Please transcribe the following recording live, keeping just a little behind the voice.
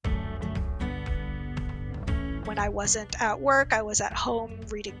when I wasn't at work, I was at home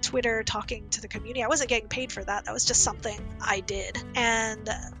reading Twitter, talking to the community. I wasn't getting paid for that. That was just something I did. And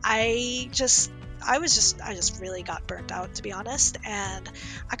I just really got burnt out, to be honest. And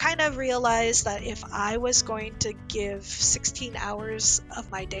I kind of realized that if I was going to give 16 hours of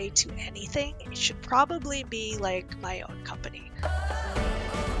my day to anything, it should probably be like my own company.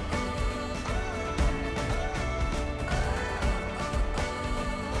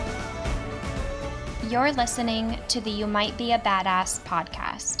 You're listening to the You Might Be a Badass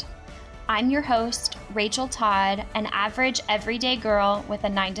podcast. I'm your host, Rachel Todd, an average everyday girl with a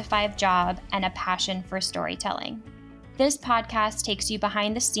 9-to-5 job and a passion for storytelling. This podcast takes you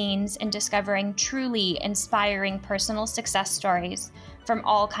behind the scenes in discovering truly inspiring personal success stories from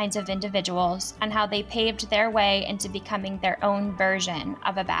all kinds of individuals and how they paved their way into becoming their own version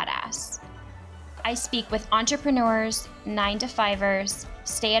of a badass. I speak with entrepreneurs, 9-to-5ers,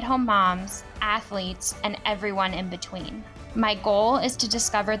 stay-at-home moms, athletes, and everyone in between. My goal is to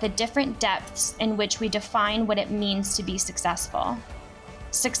discover the different depths in which we define what it means to be successful.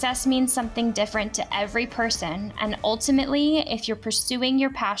 Success means something different to every person, and ultimately, if you're pursuing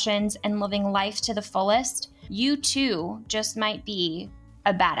your passions and living life to the fullest, you too just might be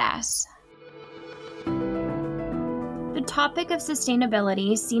a badass. The topic of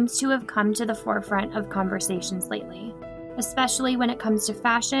sustainability seems to have come to the forefront of conversations lately, especially when it comes to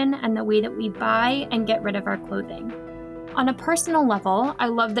fashion and the way that we buy and get rid of our clothing. On a personal level, I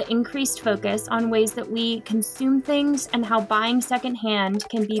love the increased focus on ways that we consume things and how buying secondhand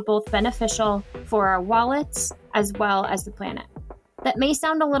can be both beneficial for our wallets as well as the planet. That may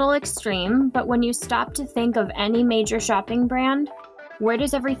sound a little extreme, but when you stop to think of any major shopping brand, where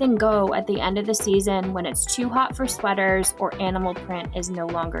does everything go at the end of the season when it's too hot for sweaters or animal print is no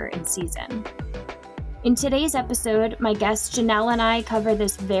longer in season? In today's episode, my guest Janelle and I cover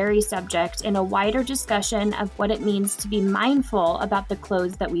this very subject in a wider discussion of what it means to be mindful about the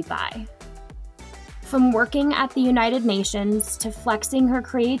clothes that we buy. From working at the United Nations to flexing her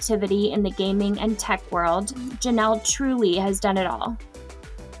creativity in the gaming and tech world, Janelle truly has done it all.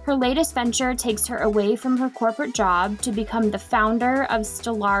 Her latest venture takes her away from her corporate job to become the founder of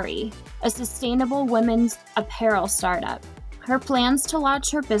Stellari, a sustainable women's apparel startup. Her plans to launch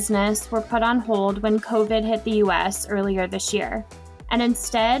her business were put on hold when COVID hit the US earlier this year, and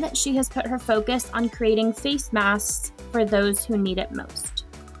instead, she has put her focus on creating face masks for those who need it most.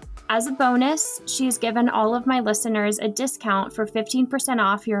 As a bonus, she's given all of my listeners a discount for 15%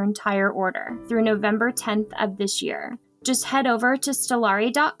 off your entire order through November 10th of this year. Just head over to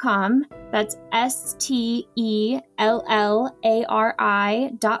Stellari.com, that's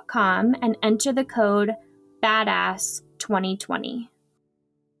STELLARI.com, and enter the code BADASS2020.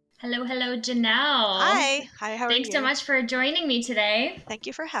 Hello, Janelle. Hi, how are you? Thanks so much for joining me today. Thank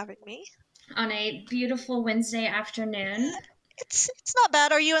you for having me. On a beautiful Wednesday afternoon. It's not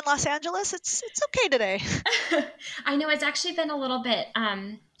bad. Are you in Los Angeles? It's okay today. I know it's actually been a little bit...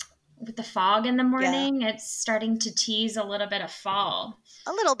 with the fog in the morning, It's starting to tease a little bit of fall.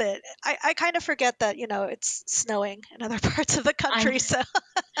 A little bit. I kind of forget that, it's snowing in other parts of the country.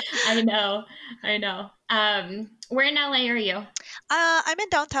 I know. Where in LA are you? I'm in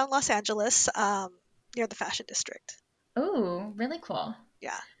downtown Los Angeles, near the Fashion District. Oh, really cool.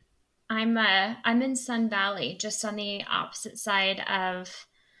 Yeah. I'm in Sun Valley, just on the opposite side of...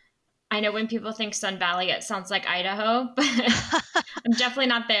 I know when people think Sun Valley, it sounds like Idaho, but I'm definitely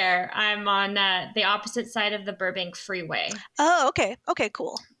not there. I'm on the opposite side of the Burbank Freeway. Oh, okay. Okay,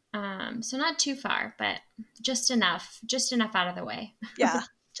 cool. So not too far, but just enough out of the way. Yeah.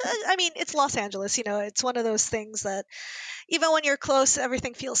 I mean, it's Los Angeles, it's one of those things that even when you're close,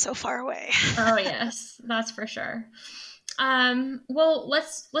 everything feels so far away. Oh, yes, that's for sure. Well,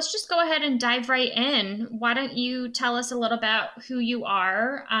 let's just go ahead and dive right in. Why don't you tell us a little about who you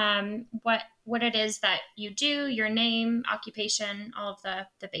are, what it is that you do, your name, occupation, all of the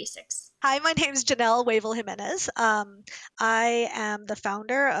basics. Hi, my name is Janelle Wavell Jimenez. I am the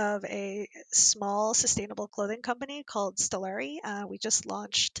founder of a small sustainable clothing company called Stellari. We just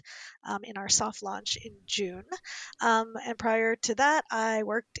launched in our soft launch in June. And prior to that, I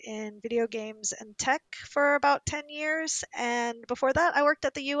worked in video games and tech for about 10 years. And before that, I worked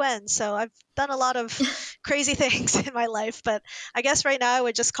at the UN. So I've done a lot of crazy things in my life. But I guess right now I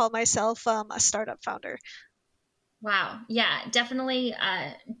would just call myself a startup founder. Wow. Yeah, definitely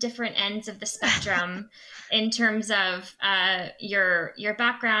different ends of the spectrum in terms of your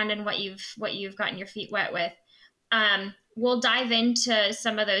background and what you've gotten your feet wet with. We'll dive into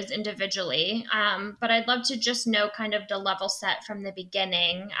some of those individually, but I'd love to just know kind of the level set from the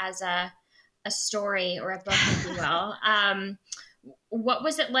beginning as a story or a book, if you will. what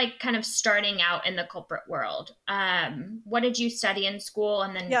was it like kind of starting out in the corporate world? What did you study in school,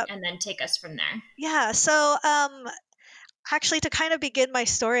 Yep. and then take us from there? Yeah. So, actually, to kind of begin my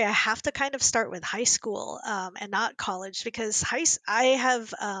story, I have to kind of start with high school, and not college, because I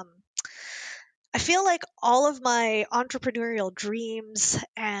have, I feel like all of my entrepreneurial dreams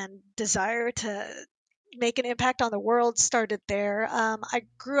and desire to make an impact on the world started there. I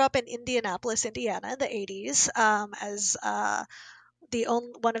grew up in Indianapolis, Indiana, in the 80s, as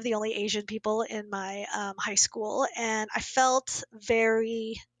one of the only Asian people in my high school, and I felt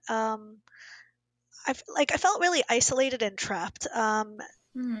very. I felt really isolated and trapped. Hmm.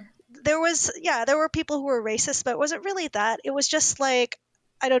 There were people who were racist, but it wasn't really that. It was just like,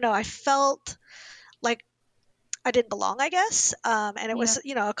 I don't know. I felt like I didn't belong, I guess. And it Yeah. was,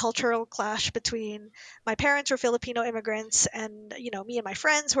 a cultural clash between my parents were Filipino immigrants and, me and my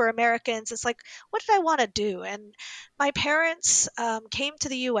friends who were Americans. It's like, what did I want to do? And my parents came to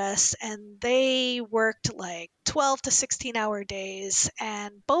the US and they worked like 12 to 16-hour days.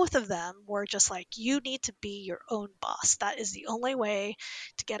 And both of them were just like, you need to be your own boss. That is the only way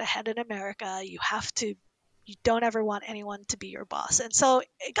to get ahead in America. You don't ever want anyone to be your boss. And so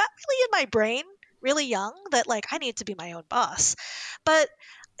it got really in my brain really young that like I need to be my own boss. But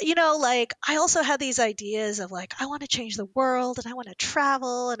like I also had these ideas of like I want to change the world and I want to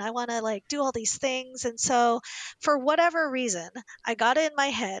travel and I want to like do all these things. And so for whatever reason, I got it in my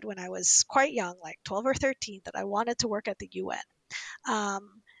head when I was quite young, like 12 or 13, that I wanted to work at the UN.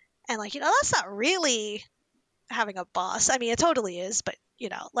 And like, that's not really having a boss. I mean, it totally is, but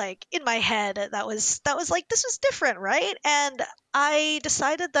like in my head, that was like this was different, right? And I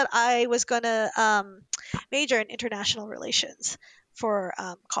decided that I was gonna major in international relations for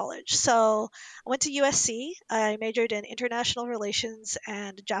college. So I went to USC. I majored in international relations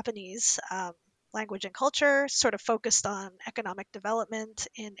and Japanese. Language and culture, sort of focused on economic development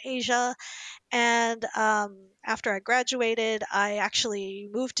in Asia. And after I graduated, I actually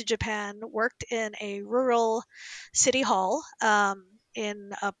moved to Japan, worked in a rural city hall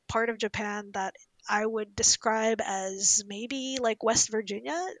in a part of Japan that I would describe as maybe like West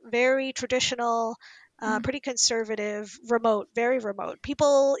Virginia, very traditional, Mm. pretty conservative, remote, very remote.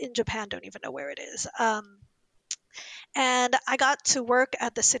 People in Japan don't even know where it is. And I got to work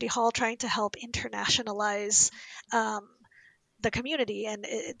at the city hall trying to help internationalize um, the community, and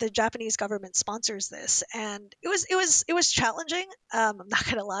the Japanese government sponsors this, and it was challenging. I'm not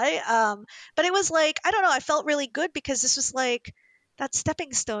gonna lie, but it was like I don't know. I felt really good because this was like that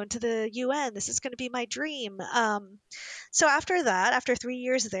stepping stone to the UN. This is going to be my dream. So after that, after 3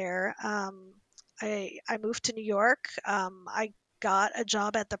 years there, I moved to New York. I got a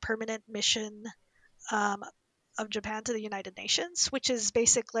job at the permanent mission um, of Japan to the United Nations, which is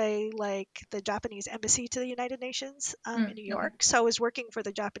basically like the Japanese embassy to the United Nations in Mm. New Okay. York. So I was working for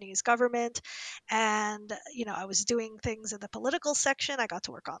the Japanese government, and I was doing things in the political section. I got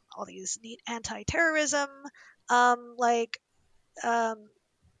to work on all these neat anti-terrorism, like um,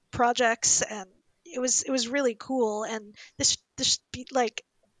 projects, and it was really cool. And this be like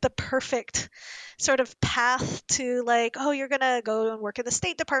the perfect sort of path to like, oh, you're gonna go and work in the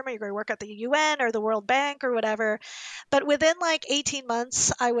State Department, you're going to work at the UN or the World Bank or whatever. But within like 18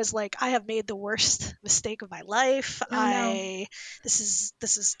 months, I was like, I have made the worst mistake of my life. Oh no. This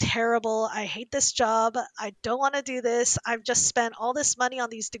is terrible. I hate this job. I don't want to do this. I've just spent all this money on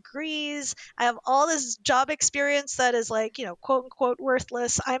these degrees. I have all this job experience that is like, quote unquote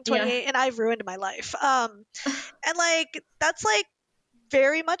worthless. I'm Yeah. 28 and I've ruined my life. And like that's like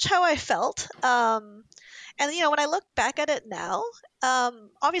very much how I felt. And when I look back at it now,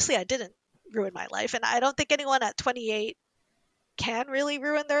 obviously I didn't ruin my life, and I don't think anyone at 28 can really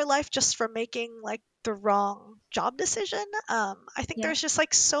ruin their life just from making like the wrong job decision. I think Yeah. there's just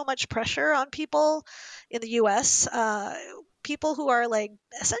like so much pressure on people in the US, people who are like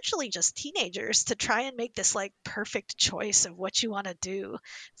essentially just teenagers, to try and make this like perfect choice of what you want to do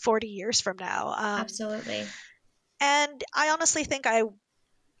 40 years from now. Absolutely. And I honestly think I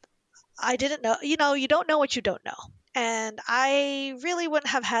didn't know, you don't know what you don't know. And I really wouldn't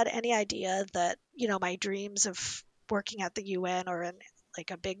have had any idea that, my dreams of working at the UN or in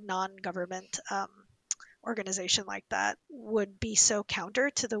like a big non-government organization like that would be so counter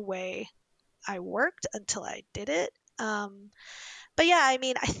to the way I worked until I did it. But yeah, I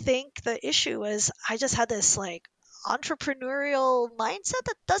mean, I think the issue was I just had this like entrepreneurial mindset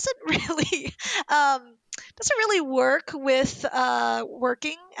that um, doesn't really work with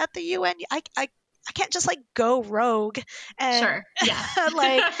working at the UN. I can't just like go rogue and Sure. Yeah.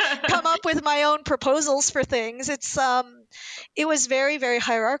 like come up with my own proposals for things. It was very, very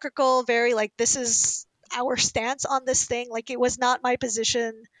hierarchical, very like this is our stance on this thing. Like, it was not my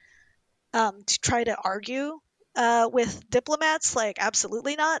position to try to argue with diplomats. Like,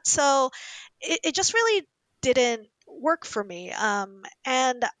 absolutely not. So it just really didn't work for me.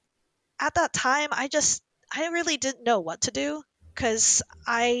 And at that time, I really didn't know what to do, because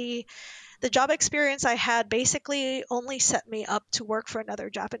the job experience I had basically only set me up to work for another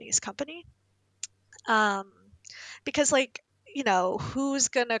Japanese company. Um, because, like, who's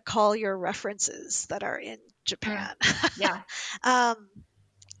gonna call your references that are in Mm, Japan? yeah. um,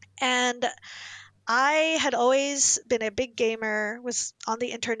 and I had always been a big gamer, was on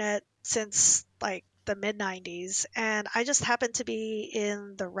the internet since like the mid 90s, and I just happened to be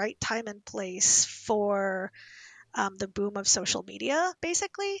in the right time and place for the boom of social media.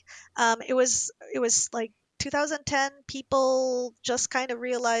 Basically, it was like 2010. People just kind of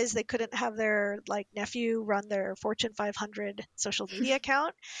realized they couldn't have their like nephew run their Fortune 500 social media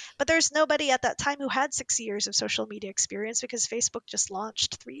account, but there's nobody at that time who had 6 years of social media experience, because Facebook just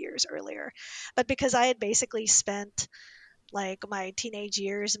launched 3 years earlier. But because I had basically spent like my teenage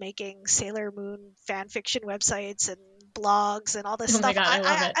years making Sailor Moon fan fiction websites and blogs and all this Oh my stuff, God, I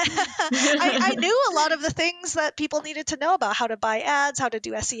love it. I knew a lot of the things that people needed to know about: how to buy ads, how to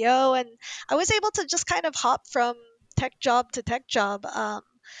do SEO, and I was able to just kind of hop from tech job to tech job.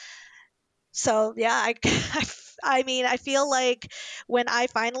 So yeah, I mean, I feel like when I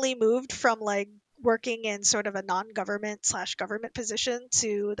finally moved from like working in sort of a non-government slash government position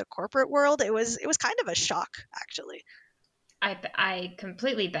to the corporate world, it was kind of a shock, actually. I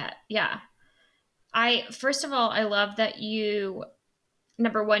completely bet. Yeah. I first of all, I love that you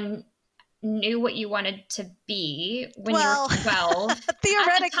number one knew what you wanted to be when you were Well, 12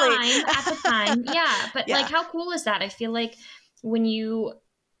 theoretically. at the time. Yeah, but like Yeah. how cool is that? I feel like when you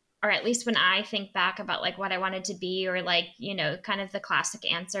or at least when I think back about like what I wanted to be or like, kind of the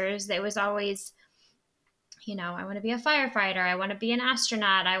classic answers, there was always, I want to be a firefighter, I want to be an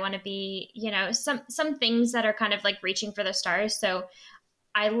astronaut, I want to be, some things that are kind of like reaching for the stars. So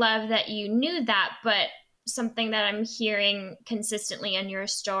I love that you knew that, but something that I'm hearing consistently in your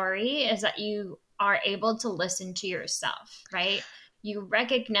story is that you are able to listen to yourself, right? You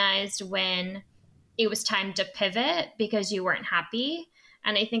recognized when it was time to pivot because you weren't happy.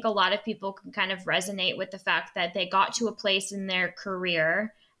 And I think a lot of people can kind of resonate with the fact that they got to a place in their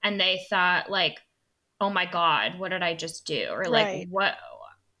career and they thought, like, oh my God, what did I just do? Or like, Right.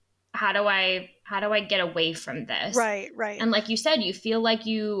 how do I get away from this? Right. Right. And like you said, you feel like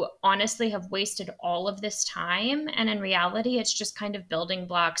you honestly have wasted all of this time. And in reality, it's just kind of building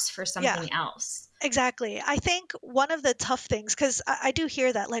blocks for Yeah. something else. Exactly. I think one of the tough things, because I do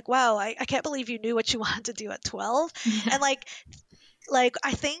hear that, like, wow, I can't believe you knew what you wanted to do at 12. Yeah. And like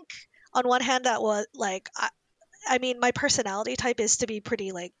I think on one hand that was like I mean, my personality type is to be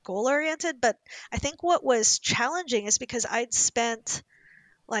pretty like goal oriented, but I think what was challenging is because I'd spent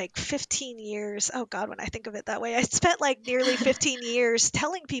like 15 years. Oh God, when I think of it that way, I spent like nearly 15 years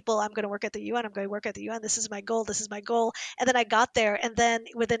telling people I'm going to work at the UN, I'm going to work at the UN, this is my goal, this is my goal. And then I got there, and then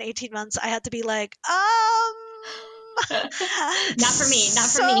within 18 months I had to be like, Not for me, not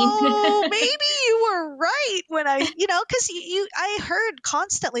for me. so maybe you were right when because I heard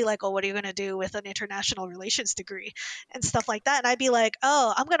constantly like, oh, what are you going to do with an international relations degree and stuff like that. And I'd be like,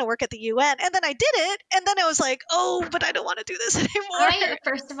 oh, I'm going to work at the UN. And then I did it. And then it was like, oh, but I don't want to do this anymore.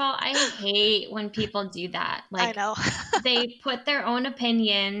 First of all, I hate when people do that. I Like, know. they put their own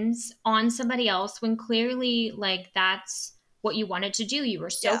opinions on somebody else when clearly, like, that's what you wanted to do. You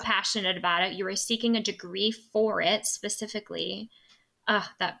were so Yeah. passionate about it. You were seeking a degree for it specifically.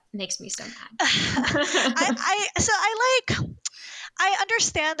 That makes me so mad. I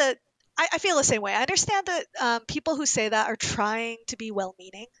understand that. I feel the same way. I understand that people who say that are trying to be well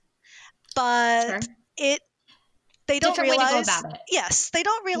meaning, but Sure. it they don't Different way to go realize, about it. yes, they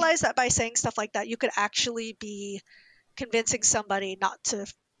don't Yeah. realize that by saying stuff like that, you could actually be convincing somebody not to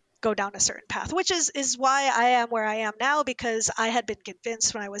go down a certain path, which is why I am where I am now, because I had been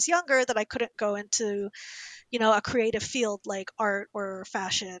convinced when I was younger that I couldn't go into a creative field like art or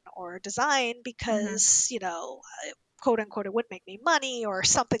fashion or design, Hmm. because quote unquote it would make me money or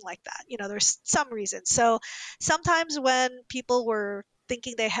something like that. There's some reason. So sometimes when people were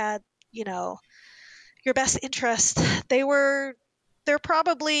thinking they had you know your best interest, they're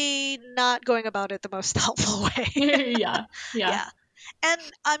probably not going about it the most helpful way. Yeah. Yeah. Yeah. And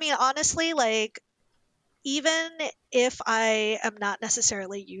I mean, honestly, like, even if I am not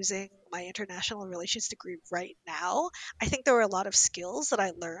necessarily using my international relations degree right now, I think there were a lot of skills that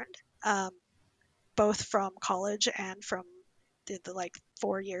I learned, both from college and from the like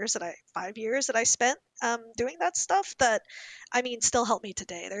 5 years that I spent doing that stuff that, I mean, still help me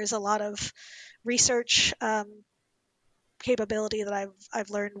today. There's a lot of research capability that I've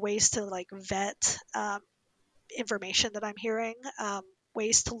learned, ways to like vet information that I'm hearing,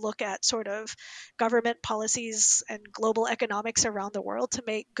 ways to look at sort of government policies and global economics around the world to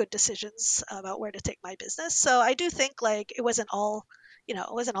make good decisions about where to take my business. So I do think like it wasn't all, it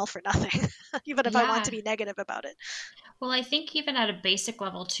wasn't all for nothing, even if I want to Yeah. be negative about it. Well, I think even at a basic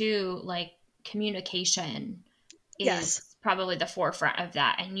level too, like communication Yes. is probably the forefront of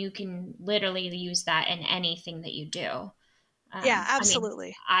that, and you can literally use that in anything that you do. Yeah, I mean,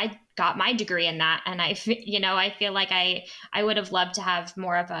 absolutely. I got my degree in that, and I feel like I would have loved to have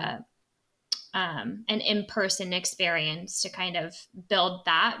more of a an in person experience to kind of build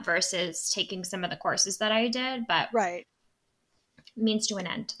that versus taking some of the courses that I did, but Right. means to an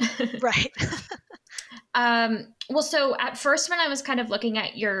end. Right. Well, so at first, when I was kind of looking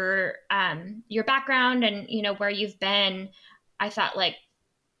at your background and where you've been, I thought like,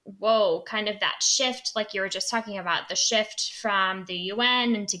 whoa, kind of that shift, like you were just talking about the shift from the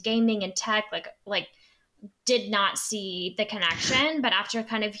UN into gaming and tech, like did not see the connection. But after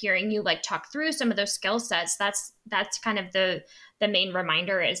kind of hearing you like talk through some of those skill sets, that's kind of the main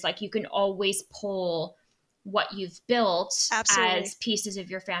reminder is like you can always pull what you've built Absolutely. as pieces of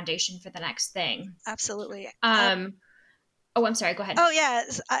your foundation for the next thing. Absolutely. Um, oh, I'm sorry. Go ahead. Oh yeah,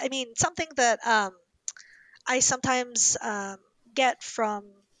 I mean, something that I sometimes get from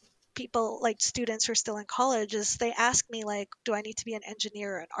people, like students who are still in college, is they ask me like, do I need to be an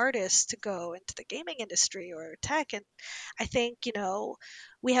engineer or an artist to go into the gaming industry or tech? And I think,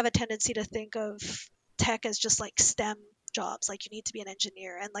 we have a tendency to think of tech as just like STEM jobs, like you need to be an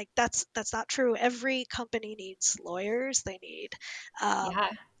engineer, and like that's not true. Every company needs lawyers, um, Yeah.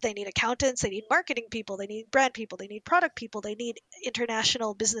 they need accountants, they need marketing people, they need brand people, they need product people, they need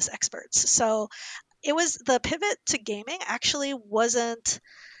international business experts. So it was, the pivot to gaming actually wasn't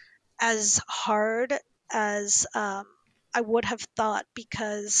as hard as I would have thought,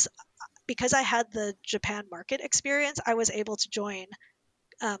 because I had the Japan market experience. I was able to join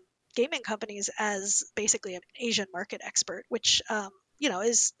um, gaming companies as basically an Asian market expert, which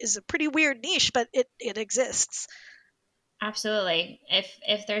is a pretty weird niche, but it exists. Absolutely.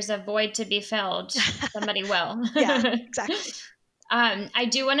 If there's a void to be filled, somebody will. Yeah, exactly. I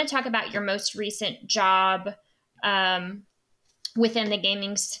do want to talk about your most recent job um, within the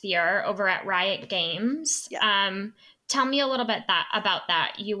gaming sphere over at Riot Games. Yeah, Tell me a little bit about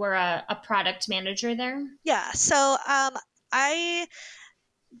that. You were a product manager there. yeah. So I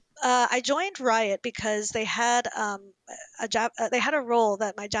I joined Riot because they had they had a role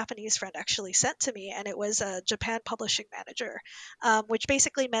that my Japanese friend actually sent to me, and it was a Japan publishing manager, which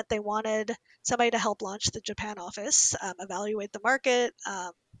basically meant they wanted somebody to help launch the Japan office, evaluate the market,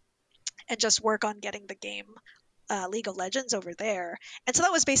 and just work on getting the game, League of Legends, over there. And so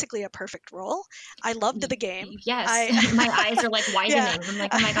that was basically a perfect role. I loved the game. Yes, I my eyes are like yeah, widening. I'm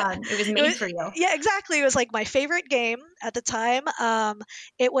like, oh my god, it was it was, made for you. yeah, exactly. It was like my favorite game at the time.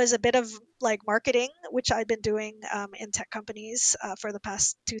 It was a bit of like marketing, which I'd been doing in tech companies for the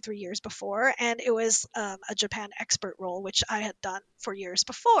past 2-3 years before, and it was a Japan expert role, which I had done for years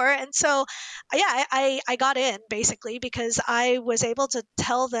before. And so, yeah, I got in basically because I was able to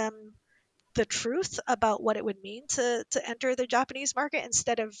tell them the truth about what it would mean to enter the Japanese market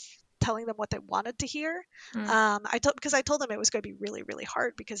instead of telling them what they wanted to hear. Mm, Because I told them it was going to be really really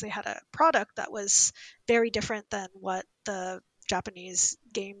hard because they had a product that was very different than what the Japanese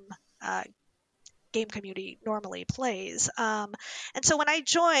uh, game community normally plays. And so when I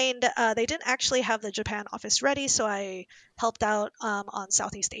joined, they didn't actually have the Japan office ready, so I helped out on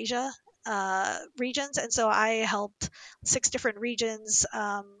Southeast Asia regions, and so I helped 6 different regions.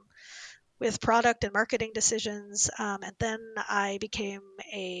 With product and marketing decisions. And then I became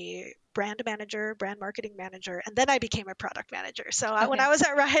a brand manager, brand marketing manager, and then I became a product manager. So when I okay. was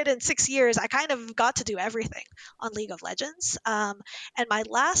at Riot in 6 years, I kind of got to do everything on League of Legends. And my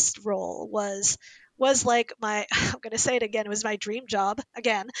last role was like my I'm going to say it again, it was my dream job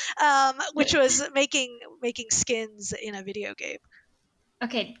again, which was making skins in a video game.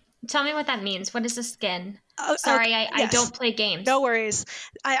 Okay. Tell me what that means. What is a skin? Oh, Sorry, I yes. don't play games. No worries.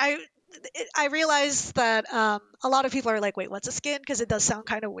 I realize that a lot of people are like, "Wait, what's a skin?" Because it does sound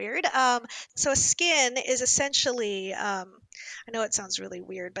kind of weird. So a skin is essentially, I know it sounds really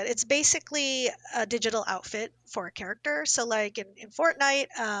weird, but it's basically a digital outfit for a character. So like in Fortnite,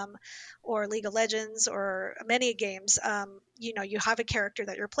 or League of Legends or many games, you have a character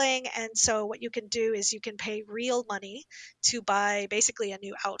that you're playing, and so what you can do is you can pay real money to buy basically a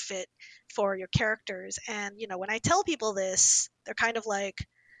new outfit for your characters. And when I tell people this, they're kind of like,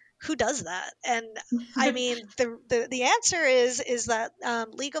 who does that? And I mean, the answer is that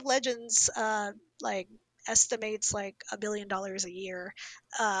League of Legends like estimates like $1 billion a year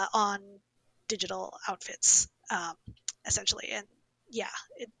on digital outfits, essentially. And yeah,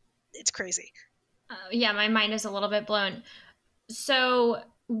 it's crazy. Yeah, my mind is a little bit blown. So,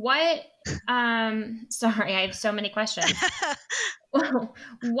 what, sorry, I have so many questions.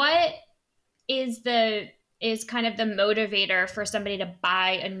 What is the, is kind of the motivator for somebody to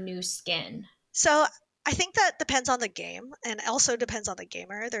buy a new skin? So I think that depends on the game, and also depends on the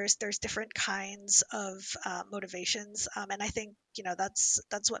gamer. There's different kinds of motivations, and I think that's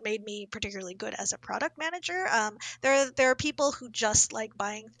what made me particularly good as a product manager. There are people who just like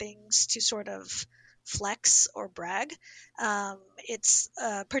buying things to sort of flex or brag. It's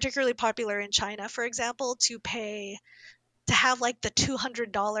particularly popular in China, for example, to have like the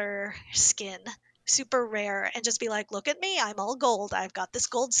 $200 skin, super rare, and just be like, look at me, I'm all gold, I've got this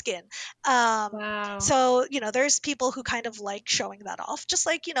gold skin. um, Wow. so there's people who kind of like showing that off, just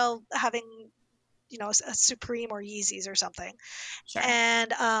like having a Supreme or Yeezys or something. Sure.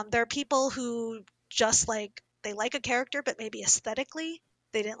 And there are people who just like, they like a character but maybe aesthetically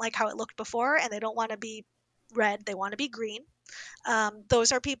they didn't like how it looked before, and they don't want to be red, they want to be green.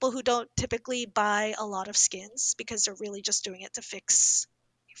 Those are people who don't typically buy a lot of skins because they're really just doing it to fix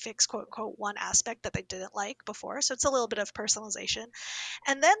quote unquote one aspect that they didn't like before. So it's a little bit of personalization.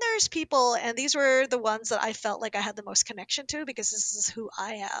 And then there's people, and these were the ones that I felt like I had the most connection to because this is who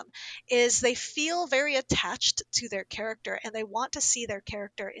I am, is they feel very attached to their character and they want to see their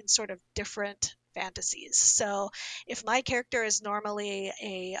character in sort of different fantasies. So if my character is normally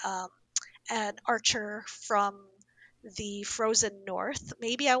an archer from the frozen north,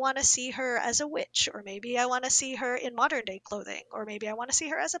 maybe I want to see her as a witch, or maybe I want to see her in modern day clothing, or maybe I want to see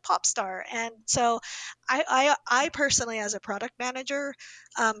her as a pop star. And so I personally, as a product manager,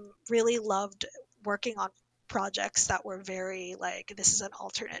 really loved working on projects that were very like, this is an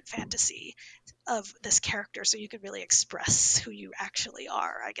alternate fantasy of this character, so you could really express who you actually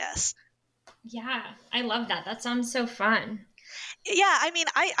are, I guess. Yeah, I love that. That sounds so fun. Yeah, I mean,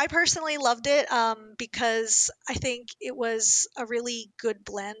 I personally loved it, because I think it was a really good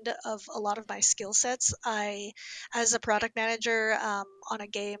blend of a lot of my skill sets. As a product manager, on a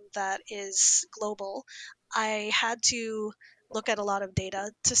game that is global, I had to look at a lot of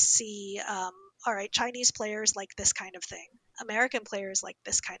data to see, all right, Chinese players like this kind of thing, American players like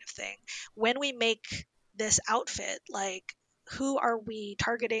this kind of thing. When we make this outfit, like, who are we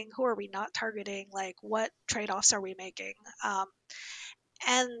targeting? Who are we not targeting? Like, what trade offs are we making? Um,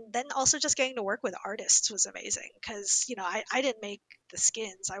 and then also just getting to work with artists was amazing because I didn't make the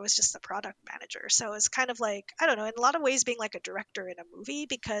skins, I was just the product manager. So it's kind of like, I don't know, in a lot of ways being like a director in a movie,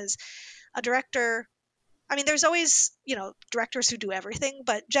 because a director, I mean, there's always directors who do everything,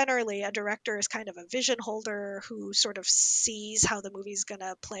 but generally a director is kind of a vision holder who sort of sees how the movie's going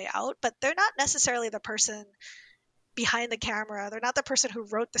to play out, but they're not necessarily the person behind the camera, they're not the person who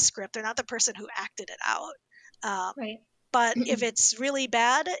wrote the script, they're not the person who acted it out. um, Right. but if it's really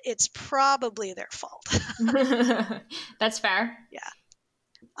bad, it's probably their fault. That's fair. Yeah.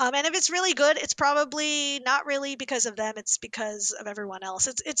 And if it's really good, it's probably not really because of them. It's because of everyone else.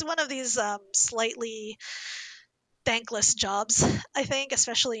 It's one of these slightly thankless jobs, I think,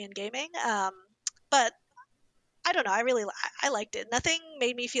 especially in gaming. But I don't know. I liked it. Nothing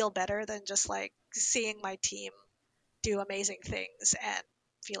made me feel better than just like seeing my team do amazing things and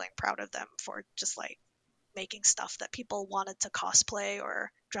feeling proud of them for just like making stuff that people wanted to cosplay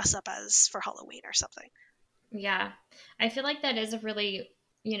or dress up as for Halloween or something. Yeah. I feel like that is a really,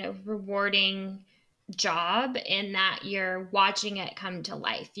 rewarding job in that you're watching it come to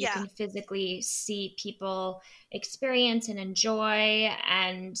life. You Yeah, can physically see people experience and enjoy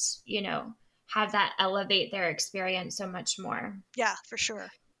and, have that elevate their experience so much more. yeah, for sure.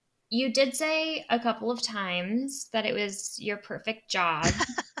 You did say a couple of times that it was your perfect job.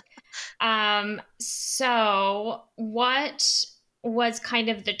 So what was kind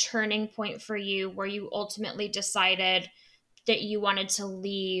of the turning point for you where you ultimately decided that you wanted to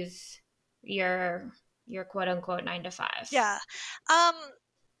leave your your quote unquote 9 to 5? Yeah. Um,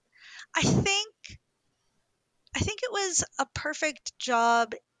 I think I think it was a perfect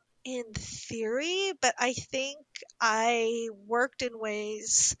job in theory, but I think I worked in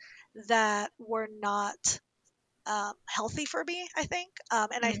ways that were not healthy for me, I think.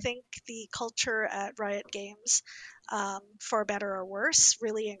 And I Mm. think the culture at Riot Games, for better or worse,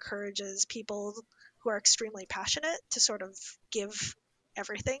 really encourages people who are extremely passionate to sort of give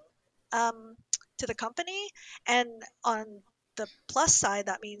everything, um, to the company. And on the plus side,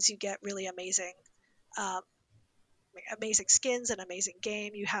 that means you get really amazing, um, amazing skins and amazing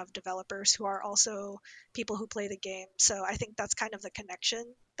game. You have developers who are also people who play the game. So I think that's kind of the connection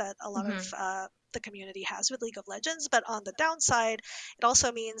that a lot of Hmm. the community has with League of Legends. But on the downside, it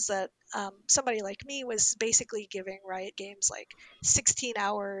also means that somebody like me was basically giving Riot Games like 16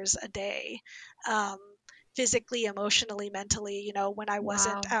 hours a day. Um, Physically, emotionally, mentally, when I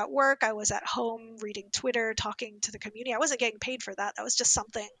wasn't Wow. at work, I was at home reading Twitter, talking to the community. I wasn't getting paid for that. That was just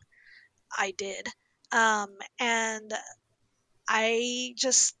something I did. And I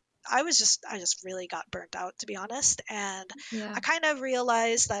just I just really got burnt out, to be honest. And I Yeah. kind of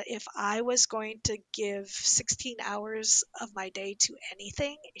realized that if I was going to give 16 hours of my day to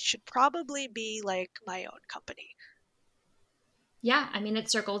anything, it should probably be like my own company. Yeah. I mean, it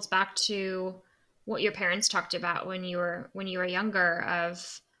circles back to what your parents talked about when you were younger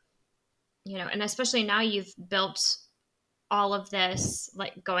of, and especially now you've built all of this,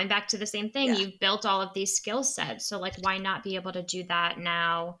 like going back to the same thing, Yeah, you've built all of these skill sets. So like why not be able to do that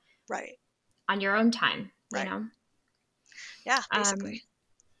now right, on your own time, you right. know? Yeah, basically. Um,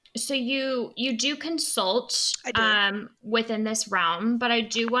 so you do consult I do. within this realm, but I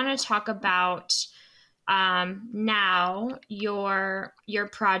do want to talk about now your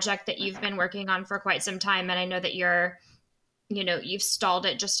project that you've been working on for quite some time, and I know that you've stalled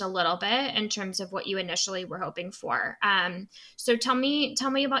it just a little bit in terms of what you initially were hoping for. So tell me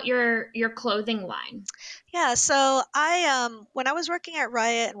about your clothing line. Yeah, so I when I was working at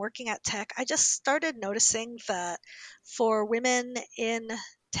Riot and working at tech, I just started noticing that for women in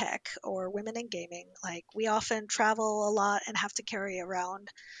tech or women in gaming, like we often travel a lot and have to carry around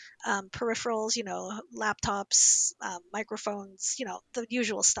peripherals, laptops, microphones, the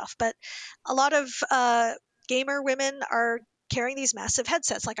usual stuff. But a lot of gamer women are carrying these massive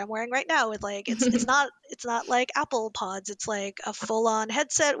headsets like I'm wearing right now with like it's not like Apple Pods. It's like a full-on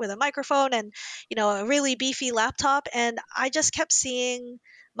headset with a microphone and a really beefy laptop. And I just kept seeing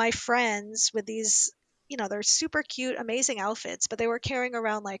my friends with these, they're super cute, amazing outfits, but they were carrying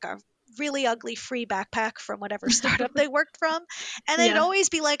around like a really ugly free backpack from whatever startup they worked from. And it'd Yeah. always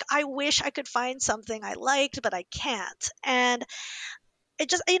be like, I wish I could find something I liked, but I can't. And it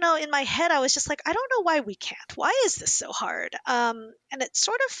just, in my head, I was just like, I don't know why we can't. Why is this so hard? And it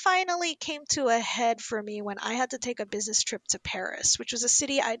sort of finally came to a head for me when I had to take a business trip to Paris, which was a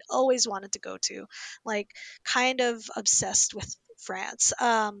city I'd always wanted to go to, like kind of obsessed with France.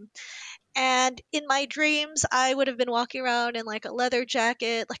 And in my dreams, I would have been walking around in like a leather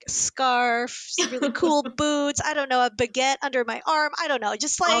jacket, like a scarf, really cool boots. I don't know, a baguette under my arm. I don't know,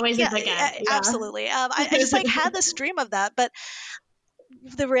 just like, Always a yeah, baguette. Yeah. absolutely. I just like had this dream of that. But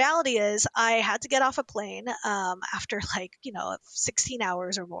the reality is, I had to get off a plane after like, 16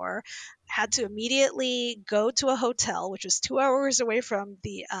 hours or more. Had to immediately go to a hotel, which was 2 hours away from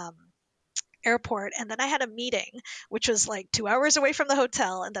the airport, and then I had a meeting which was like 2 hours away from the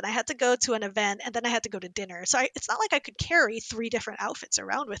hotel, and then I had to go to an event, and then I had to go to dinner. So it's not like I could carry three different outfits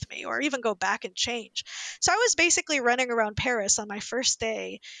around with me or even go back and change. So I was basically running around Paris on my first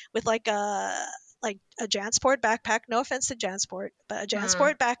day with like a Jansport backpack. No offense to Jansport, but a Mm,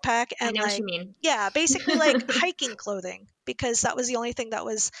 Jansport backpack I and know what like, you mean. yeah, basically like hiking clothing, because that was the only thing that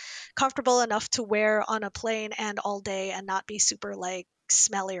was comfortable enough to wear on a plane and all day and not be super like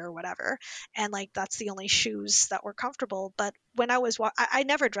smelly or whatever. And like that's the only shoes that were comfortable. But when I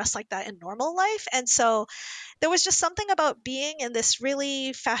never dressed like that in normal life, and so there was just something about being in this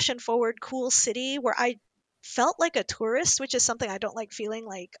really fashion forward cool city where I felt like a tourist, which is something I don't like feeling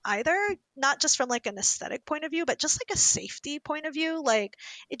like either, not just from like an aesthetic point of view, but just like a safety point of view. Like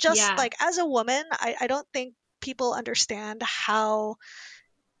it just Yeah. like, as a woman, I don't think people understand how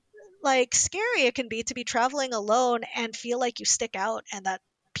like scary it can be to be traveling alone and feel like you stick out and that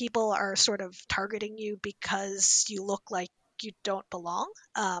people are sort of targeting you because you look like you don't belong,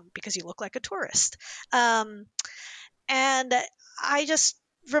 because you look like a tourist. Um, and I just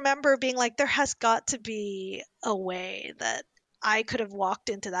remember being like, there has got to be a way that I could have walked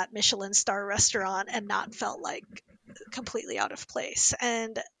into that Michelin star restaurant and not felt like completely out of place.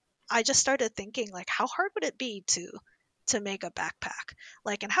 And I just started thinking like, how hard would it be to make a backpack?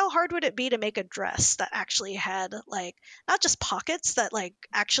 Like, and how hard would it be to make a dress that actually had like not just pockets that like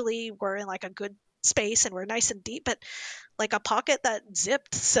actually were in like a good space and were nice and deep, but like a pocket that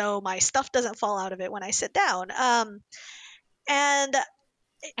zipped so my stuff doesn't fall out of it when I sit down. And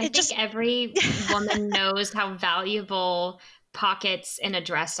it, I it think just every woman knows how valuable pockets in a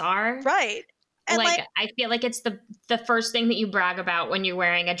dress are. right. And Like, like, I feel like it's the first thing that you brag about when you're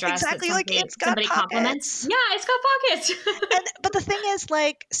wearing a dress that exactly, like it's got somebody compliments. pockets. Yeah, it's got pockets. And but the thing is,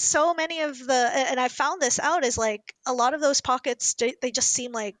 like, so many of the, and I found this out, is like a lot of those pockets, they just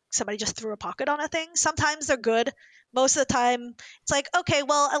seem like somebody just threw a pocket on a thing. Sometimes they're good. Most of the time, it's like, okay,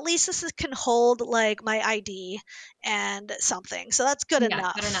 well, at least can hold like my ID and something, so that's good Yeah, good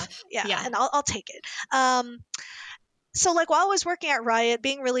enough. enough. Yeah, Yeah. and I'll take it. So like while I was working at Riot,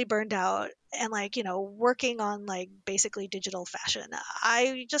 being really burned out and like, working on like basically digital fashion,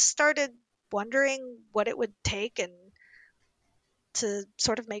 I just started wondering what it would take and to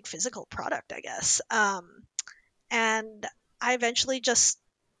sort of make physical product, I guess. And I eventually just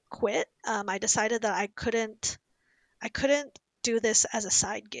quit. I decided that I couldn't do this as a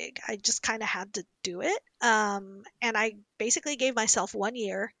side gig. I just kind of had to do it. And I basically gave myself 1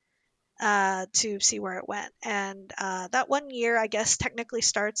 year to see where it went. And that 1 year, I guess, technically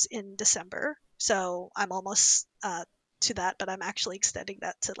starts in December. So I'm almost to that, but I'm actually extending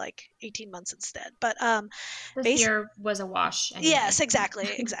that to like 18 months instead. But This bas- year was a wash yes, anyway. exactly,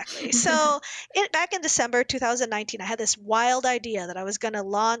 exactly. So back in December 2019, I had this wild idea that I was going to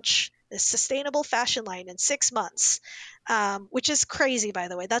launch this sustainable fashion line in 6 months, which is crazy, by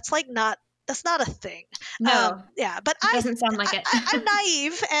the way. That's not a thing. No, Yeah, but it doesn't sound like it. I'm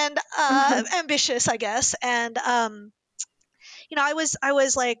naive and ambitious, I guess. And I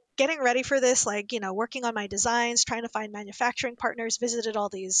was like getting ready for this, like, working on my designs, trying to find manufacturing partners, visited all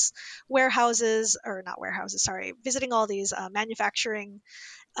these warehouses, or not warehouses, sorry, visiting all these um, manufacturing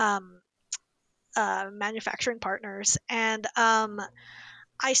partners. And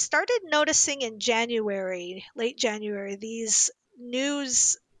I started noticing in January, late January, these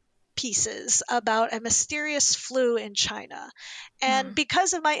news pieces about a mysterious flu in China. And Hmm.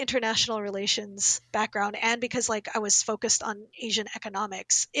 because of my international relations background, and because like I was focused on Asian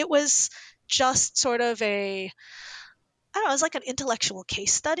economics, it was just sort of I don't know, it was like an intellectual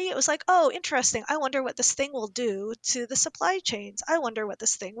case study. It was like, oh, interesting. I wonder what this thing will do to the supply chains. I wonder what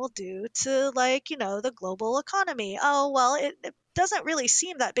this thing will do to, like, the global economy. Oh, well, it doesn't really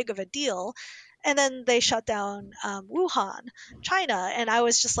seem that big of a deal. And then they shut down Wuhan, China. And I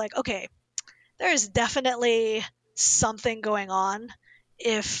was just like, okay, there's definitely something going on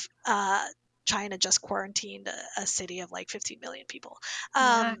if China just quarantined a city of like 15 million people.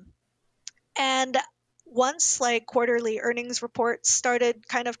 Yeah. And once like quarterly earnings reports started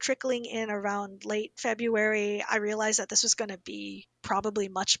kind of trickling in around late February, I realized that this was going to be probably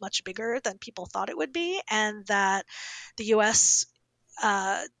much, much bigger than people thought it would be, and that the US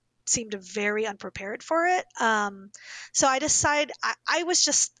uh, seemed very unprepared for it. So I decided I was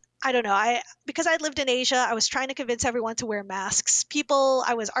just, I don't know. Because I lived in Asia, I was trying to convince everyone to wear masks.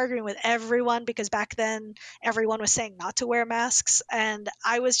 I was arguing with everyone because back then everyone was saying not to wear masks, and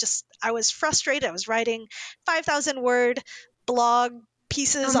I was frustrated. I was writing 5,000 word blog Oh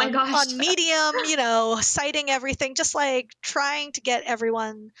pieces my on gosh. Medium, citing everything, just like trying to get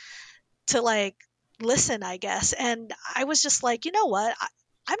everyone to like listen, I guess. And I was just like, you know what?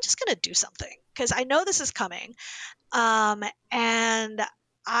 I'm just going to do something because I know this is coming. And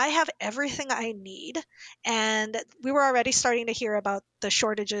I have everything I need. And we were already starting to hear about the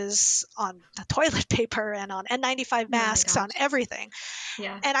shortages on the toilet paper and on N95 Oh my masks, on gosh. everything.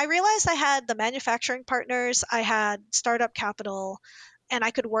 Yeah. And I realized I had the manufacturing partners, I had startup capital, and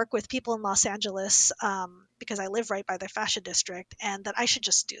I could work with people in Los Angeles because I live right by the fashion district, and that I should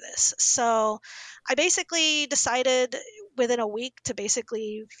just do this. So I basically decided within a week to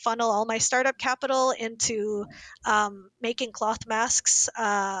basically funnel all my startup capital into making cloth masks.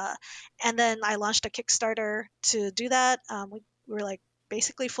 And then I launched a Kickstarter to do that. We were like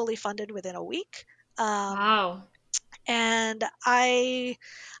basically fully funded within a week. Um, Wow. and I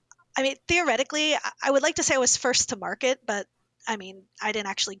mean, theoretically, I would like to say I was first to market, but I mean, I didn't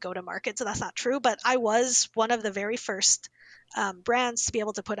actually go to market, so that's not true. But I was one of the very first brands to be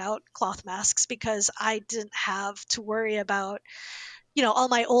able to put out cloth masks because I didn't have to worry about, all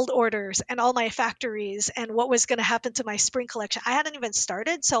my old orders and all my factories and what was going to happen to my spring collection. I hadn't even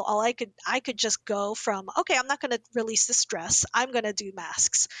started, so I could just go from, okay, I'm not going to release this dress. I'm going to do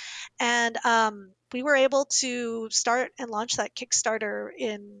masks. And we were able to start and launch that Kickstarter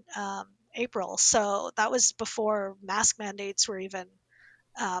in April. So that was before mask mandates were even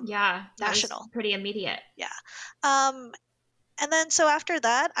Yeah, that was national. pretty immediate. Yeah. Um, and then so after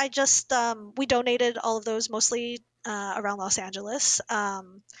that, I just, we donated all of those mostly around Los Angeles.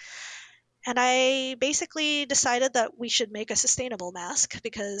 And I basically decided that we should make a sustainable mask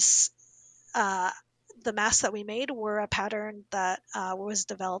because uh, the masks that we made were a pattern that was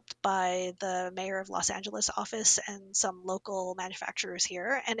developed by the mayor of Los Angeles office and some local manufacturers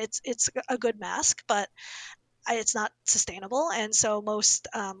here, and it's a good mask, but it's not sustainable. And so most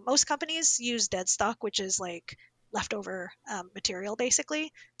companies use dead stock, which is like leftover material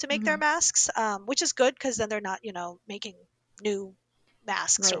basically to make their Hmm. masks, which is good because then they're not making new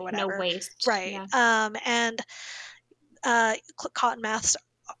masks or Right. No whatever. waste. Right. Yeah. And cotton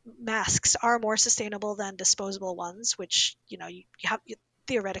masks are more sustainable than disposable ones, which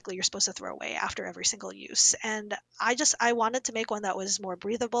theoretically you're supposed to throw away after every single use. And I wanted to make one that was more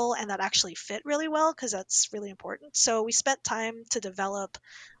breathable and that actually fit really well because that's really important. So we spent time to develop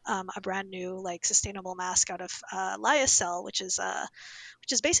a brand new like sustainable mask out of lyocell, which is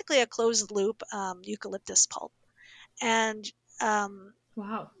basically a closed loop eucalyptus pulp. And um,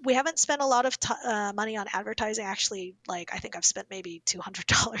 Wow. we haven't spent a lot of money on advertising. Actually, like I think I've spent maybe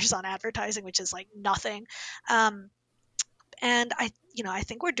 $200 on advertising, which is like nothing. Um, and I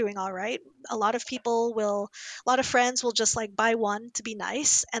think we're doing all right. A lot of friends will just like buy one to be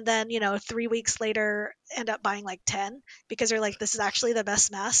nice, and then 3 weeks later end up buying like 10 because they're like, this is actually the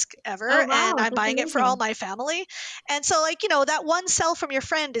best mask ever, Oh, and wow. I'm That's buying it for all amazing. my family. And so like that one sell from your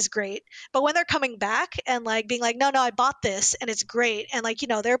friend is great, but when they're coming back and like being like, no, no, I bought this and it's great, and like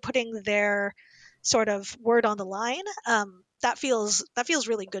they're putting their sort of word on the line, that feels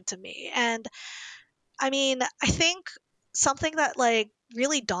really good to me. And I mean, I think something that like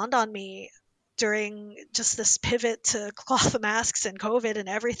really dawned on me during just this pivot to cloth masks and COVID and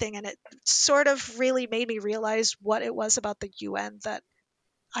everything, and it sort of really made me realize what it was about the UN that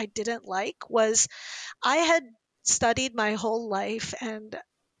I didn't like was I had studied my whole life, and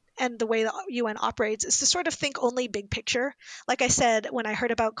the way the UN operates is to sort of think only big picture. Like I said, when I heard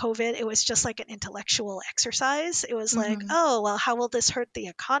about COVID, it was just like an intellectual exercise. It was like, Hmm. oh, well, how will this hurt the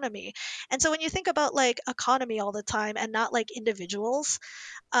economy? And so when you think about like economy all the time and not like individuals,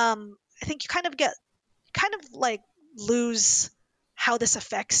 I think you kind of like lose how this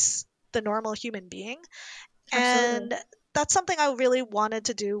affects the normal human being. Absolutely. And that's something I really wanted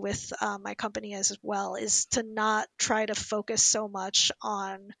to do with my company as well, is to not try to focus so much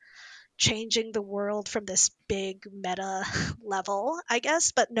on changing the world from this big meta level, I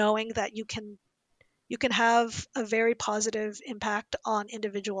guess, but knowing that you can have a very positive impact on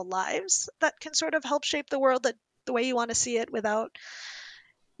individual lives that can sort of help shape the world that the way you want to see it without,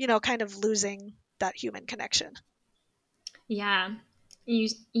 kind of losing that human connection. Yeah.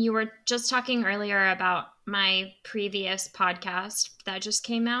 You were just talking earlier about my previous podcast that just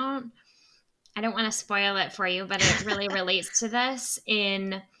came out. I don't want to spoil it for you, but it really relates to this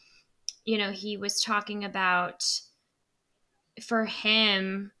in he was talking about for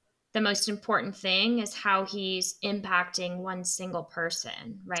him the most important thing is how he's impacting one single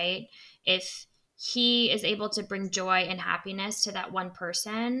person, right? If he is able to bring joy and happiness to that one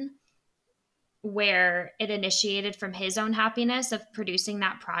person, where it initiated from his own happiness of producing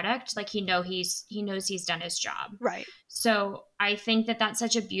that product, like he knows he's done his job. Right. So I think that that's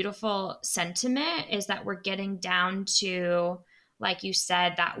such a beautiful sentiment, is that we're getting down to, like you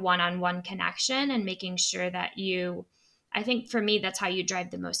said, that one-on-one connection and making sure that I think for me that's how you drive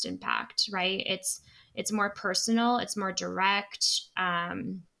the most impact, right? It's more personal, it's more direct.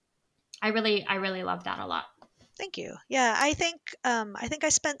 I really love that a lot. Thank you. Yeah, I think I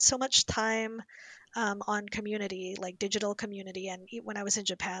spent so much time on community, like digital community, and when I was in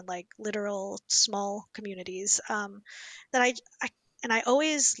Japan, like literal small communities, that I and I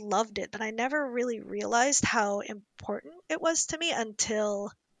always loved it, but I never really realized how important it was to me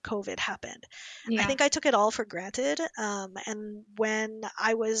until COVID happened. I Yeah. think I took it all for granted, and when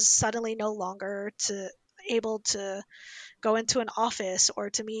I was suddenly no longer to able to go into an office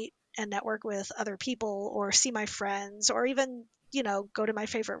or to meet and network with other people or see my friends or even go to my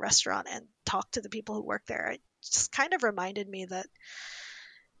favorite restaurant and talk to the people who work there, it just kind of reminded me that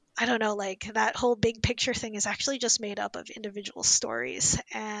I don't know, like that whole big picture thing is actually just made up of individual stories,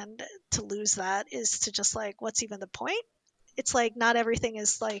 and to lose that is to just like, what's even the point? It's like not everything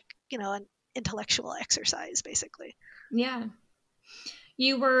is like an intellectual exercise basically. Yeah.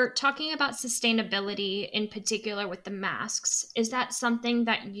 You were talking about sustainability in particular with the masks. Is that something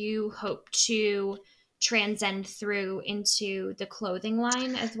that you hope to transcend through into the clothing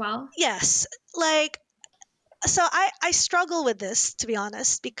line as well? Yes, like, so I struggle with this, to be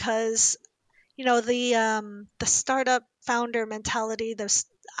honest, because the startup founder mentality, those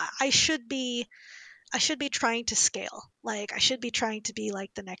I should be I should be trying to scale. Like I should be trying to be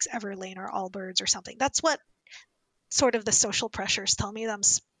like the next Everlane or Allbirds or something. That's what sort of the social pressures tell me that I'm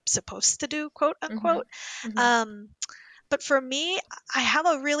supposed to do, quote Mm-hmm. unquote. Mm-hmm. um but for me, I have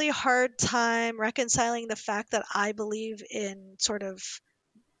a really hard time reconciling the fact that I believe in sort of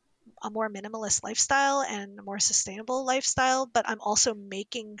a more minimalist lifestyle and a more sustainable lifestyle, but I'm also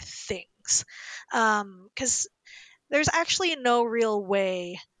making things. Because there's actually no real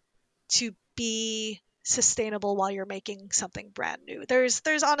way to be sustainable while you're making something brand new. There's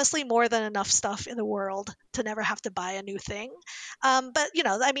honestly more than enough stuff in the world to never have to buy a new thing. But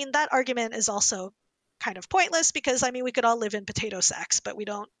I mean, that argument is also kind of pointless because I mean we could all live in potato sacks, but we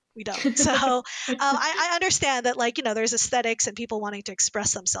don't. So I understand that there's aesthetics and people wanting to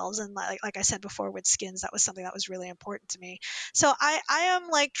express themselves, and like I said before with skins, that was something that was really important to me. So I am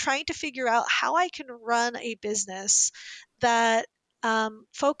like trying to figure out how I can run a business that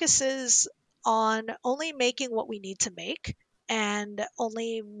focuses on only making what we need to make and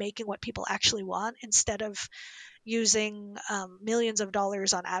only making what people actually want instead of using millions of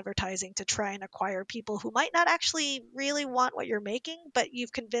dollars on advertising to try and acquire people who might not actually really want what you're making, but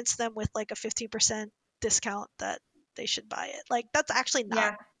you've convinced them with like a 50% discount that they should buy it. Like, that's actually not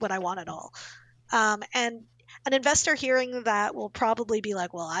Yeah. what I want at all. And an investor hearing that will probably be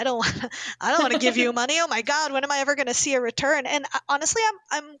like, "Well, I don't, I don't want to give you money. Oh my God, when am I ever going to see a return?" And honestly,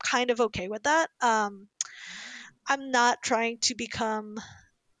 I'm kind of okay with that. I'm not trying to become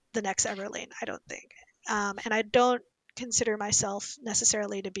the next Everlane, I don't think, and I don't consider myself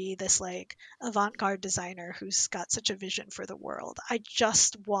necessarily to be this like avant-garde designer who's got such a vision for the world. I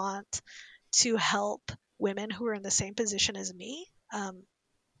just want to help women who are in the same position as me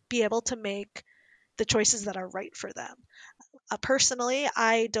be able to make the choices that are right for them. Personally,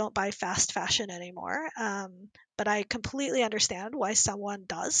 I don't buy fast fashion anymore, but I completely understand why someone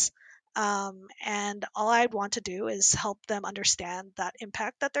does. And all I'd want to do is help them understand that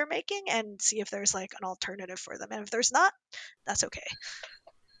impact that they're making and see if there's like an alternative for them. And if there's not, that's okay.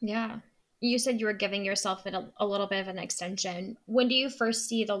 Yeah. You said you were giving yourself a little bit of an extension. When do you first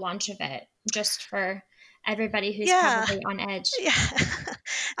see the launch of it? Just for everybody who's Yeah, probably on edge. yeah.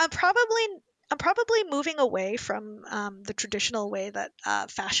 I'm probably I'm probably moving away from the traditional way that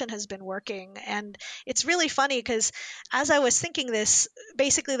fashion has been working, and it's really funny because as I was thinking this,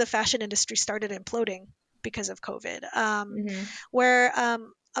 basically the fashion industry started imploding because of COVID. Hmm. Where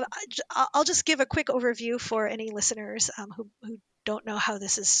I'll just give a quick overview for any listeners who don't know how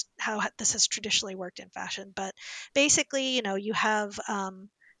this has traditionally worked in fashion. But basically, you have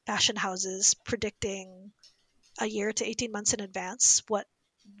fashion houses predicting a year to 18 months in advance what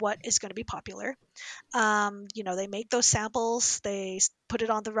is going to be popular. They make those samples, they put it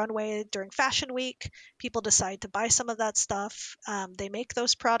on the runway during Fashion Week. People decide to buy some of that stuff. They make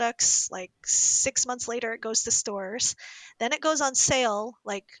those products. Like 6 months later, it goes to stores. Then it goes on sale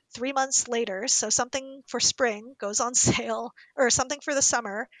like 3 months later. So something for spring goes on sale, or something for the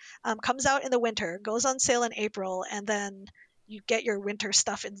summer comes out in the winter, goes on sale in April, and then you get your winter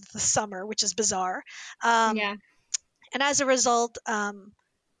stuff in the summer, which is bizarre. Yeah. And as a result,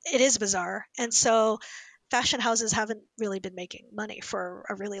 it is bizarre. And so fashion houses haven't really been making money for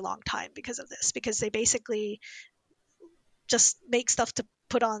a really long time because of this, because they basically just make stuff to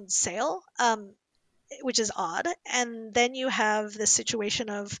put on sale, which is odd. And then you have this situation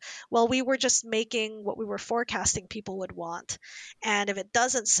of, well, we were just making what we were forecasting people would want. And if it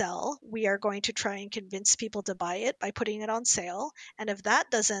doesn't sell, we are going to try and convince people to buy it by putting it on sale. And if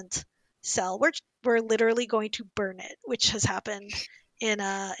that doesn't sell, we're literally going to burn it, which has happened in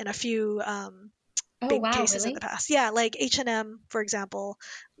a few Oh, big wow, cases in the really? past. Yeah, like H&M, for example,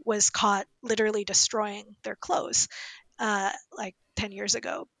 was caught literally destroying their clothes like 10 years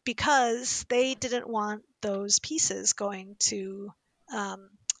ago because they didn't want those pieces going to um,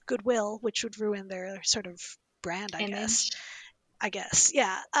 Goodwill, which would ruin their sort of brand, I guess. Image.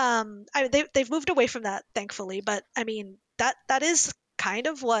 Yeah. They've moved away from that, thankfully, but I mean, that is kind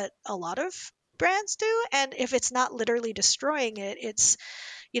of what a lot of brands do. And if it's not literally destroying it, it's,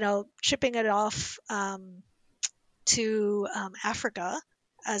 shipping it off to Africa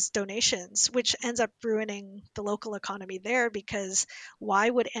as donations, which ends up ruining the local economy there because why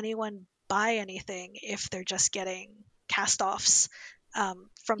would anyone buy anything if they're just getting cast offs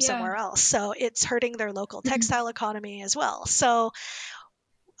from Yeah. somewhere else? So it's hurting their local textile economy as well. So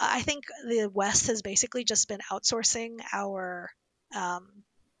I think the West has basically just been outsourcing our um,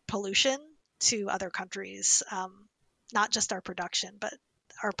 pollution to other countries, not just our production, but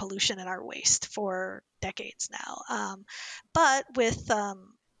our pollution and our waste for decades now. But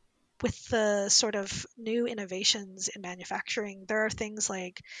with the sort of new innovations in manufacturing, there are things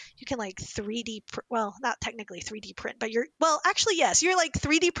like you can like 3D, well, not technically 3D print, but actually, yes, you're like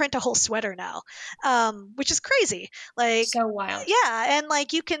 3D print a whole sweater now, which is crazy. Like, So wild. yeah, and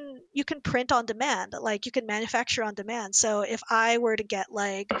like you can print on demand, like you can manufacture on demand. So if I were to get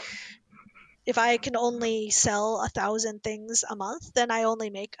like, if I can only sell 1,000 things a month, then I only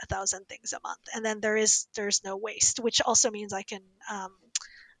make 1,000 things a month, and then there's no waste, which also means I can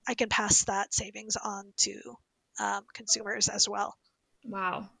pass that savings on to consumers as well.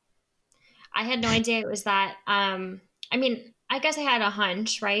 Wow. I had no idea it was that. I mean, I guess I had a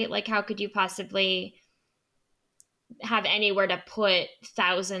hunch, right? Like, how could you possibly have anywhere to put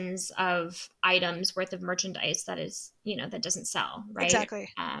thousands of items worth of merchandise that is, that doesn't sell, right? Exactly.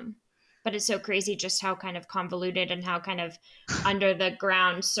 But it's so crazy just how kind of convoluted and how kind of under the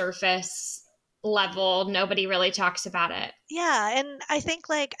ground surface level nobody really talks about it. Yeah, and I think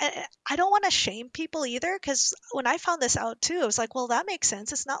like I don't want to shame people either, because when I found this out too, I was like, well, that makes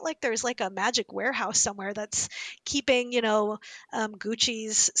sense. It's not like there's like a magic warehouse somewhere that's keeping,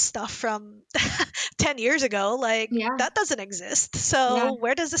 Gucci's stuff from 10 years ago. Like Yeah. that doesn't exist. Yeah. So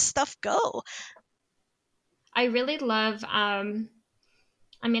where does this stuff go? I really love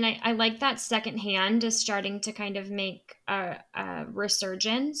I mean, I like that secondhand is starting to kind of make a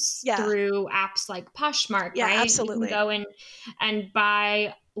resurgence Yeah, through apps like Poshmark, yeah, right? You can absolutely, go and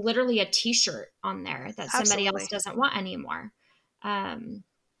buy literally a T-shirt on there that somebody else absolutely. doesn't want anymore. Um,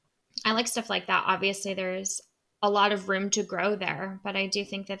 I like stuff like that. Obviously, there's a lot of room to grow there, but I do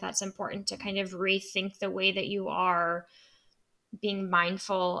think that that's important to kind of rethink the way that you are being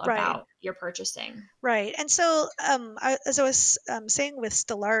mindful Right. about your purchasing. Right. And so, as I was saying with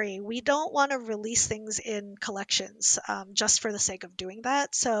Stellari, we don't want to release things in collections just for the sake of doing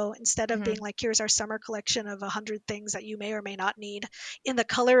that. So instead of being Hmm. like, here's our summer collection of 100 things that you may or may not need in the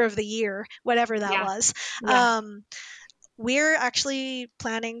color of the year, whatever that Yeah, was, yeah. um, we're actually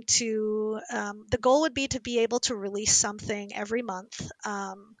planning to, the goal would be to be able to release something every month.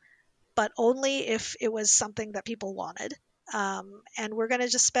 But only if it was something that people wanted. And we're going to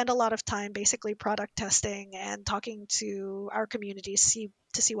just spend a lot of time basically product testing and talking to our community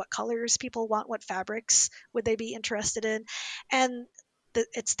to see what colors people want, what fabrics would they be interested in, and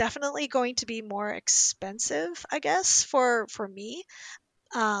it's definitely going to be more expensive, I guess, for me,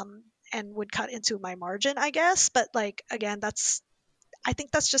 and would cut into my margin, I guess. But like again, I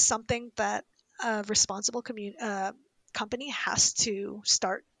think that's just something that a responsible company has to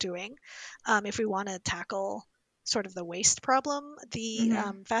start doing if we want to tackle sort of the waste problem. The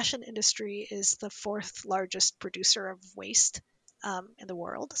Hmm. fashion industry is the fourth largest producer of waste in the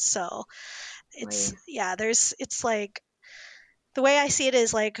world. So it's, Right. yeah, it's like, the way I see it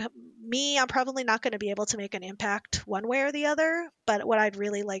is like me, I'm probably not going to be able to make an impact one way or the other. But what I'd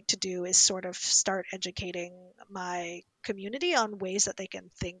really like to do is sort of start educating my community on ways that they can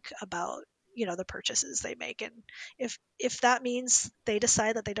think about, the purchases they make. And if that means they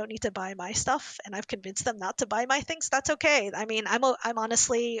decide that they don't need to buy my stuff and I've convinced them not to buy my things, that's okay. I mean, I'm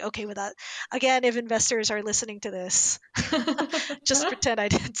honestly okay with that. Again, if investors are listening to this, just pretend I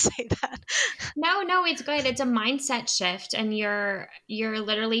didn't say that. No, no, it's good. It's a mindset shift and you're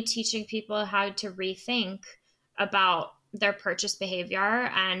literally teaching people how to rethink about their purchase behavior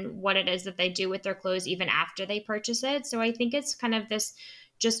and what it is that they do with their clothes even after they purchase it. So I think it's kind of this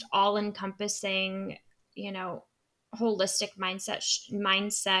just all-encompassing, you know, holistic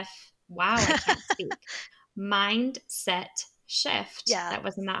mindset. Wow, I can't speak. Mindset shift. Yeah, That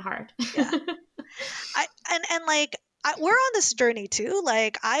wasn't that hard. yeah. And like we're on this journey too.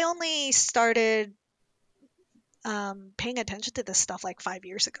 Like I only started paying attention to this stuff like 5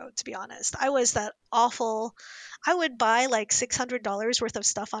 years ago. To be honest, I was that awful. I would buy like $600 worth of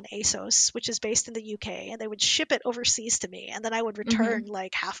stuff on ASOS, which is based in the UK, and they would ship it overseas to me, and then I would return Hmm.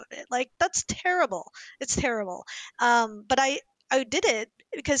 like half of it. Like that's terrible. It's terrible. But I did it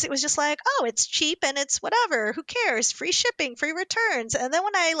because it was just like, oh, it's cheap and it's whatever. Who cares? Free shipping, free returns. And then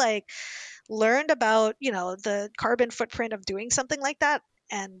when I like learned about, the carbon footprint of doing something like that,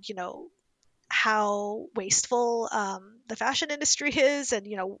 and how wasteful the fashion industry is, and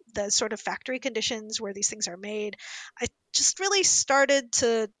the sort of factory conditions where these things are made, I just really started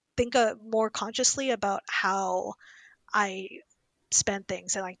to think more consciously about how I spend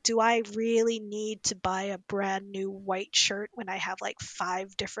things, and like, do I really need to buy a brand new white shirt when I have like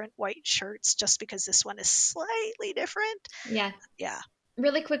five different white shirts just because this one is slightly different? Yeah. Yeah.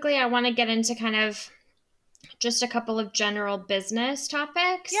 Really quickly, I want to get into kind of just a couple of general business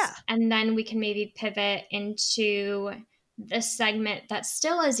topics, Yeah. and then we can maybe pivot into the segment that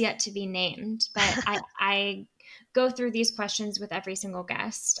still is yet to be named. But I go through these questions with every single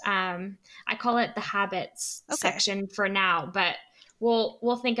guest. I call it the habits Okay. section for now, but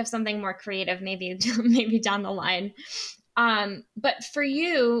we'll think of something more creative maybe maybe down the line. But for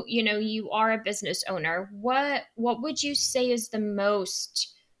you, you are a business owner. What would you say is the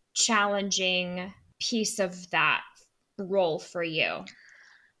most challenging piece of that role for you?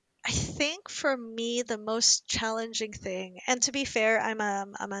 I think for me, the most challenging thing, and to be fair, I'm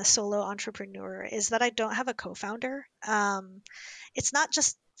a solo entrepreneur, is that I don't have a co-founder. It's not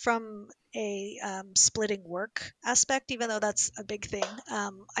just from a splitting work aspect, even though that's a big thing.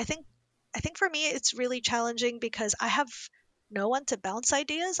 I think for me, it's really challenging because I have no one to bounce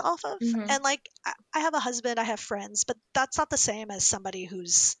ideas off of, Mm-hmm. and like I have a husband, I have friends, but that's not the same as somebody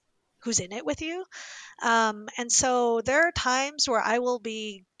who's in it with you. And so there are times where I will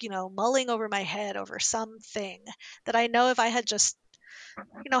be, mulling over my head over something that I know if I had just,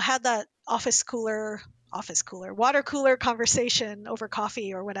 had that water cooler conversation over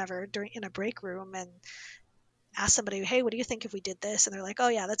coffee or whatever during in a break room and ask somebody, hey, what do you think if we did this? And they're like, oh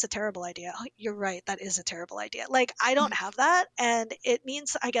yeah, that's a terrible idea. Oh, you're right, that is a terrible idea. Like I don't have that, and it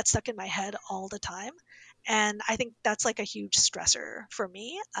means I get stuck in my head all the time. And I think that's like a huge stressor for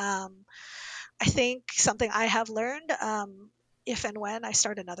me. I think something I have learned, if and when I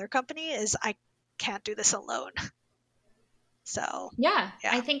start another company, is I can't do this alone. So, Yeah,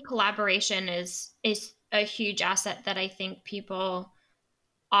 yeah, I think collaboration is a huge asset that I think people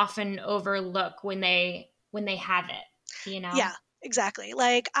often overlook when they have it. yeah, exactly.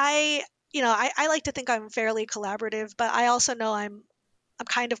 Like I like to think I'm fairly collaborative, but I also know I'm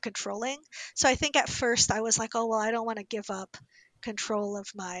kind of controlling. So I think at first I was like, oh well, I don't want to give up control of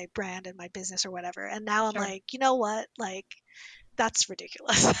my brand and my business or whatever. And now I'm Sure. like, you know what? Like that's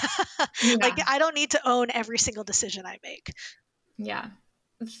ridiculous. Like Yeah. I don't need to own every single decision I make. Yeah.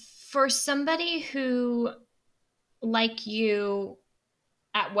 For somebody who, like you,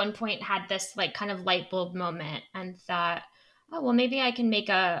 at one point had this like kind of light bulb moment and thought, oh, well, maybe I can make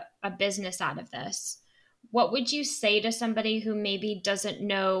a business out of this. What would you say to somebody who maybe doesn't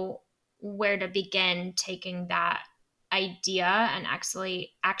know where to begin taking that idea and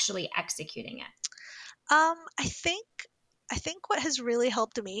actually executing it? I think what has really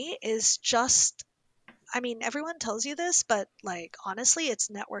helped me is just, I mean, everyone tells you this, but like honestly, it's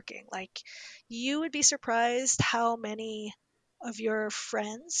networking. Like you would be surprised how many of your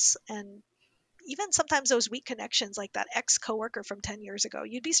friends and even sometimes those weak connections, like that ex coworker from 10 years ago,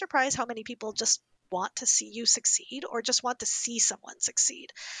 you'd be surprised how many people just want to see you succeed or just want to see someone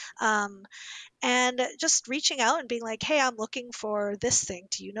succeed. Um, and just reaching out and being like, hey, I'm looking for this thing,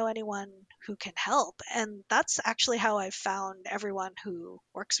 do you know anyone who can help? And that's actually how I've found everyone who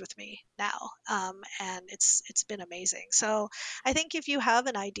works with me now. And it's been amazing. So I think if you have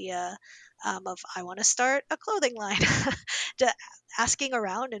an idea, of I want to start a clothing line, to asking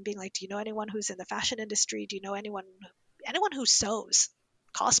around and being like, do you know anyone who's in the fashion industry, do you know anyone who sews,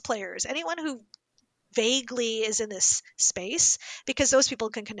 cosplayers, anyone who vaguely is in this space, because those people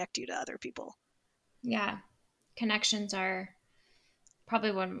can connect you to other people. Yeah. Connections are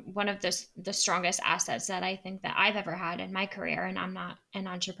probably one of the strongest assets that I think that I've ever had in my career, and I'm not an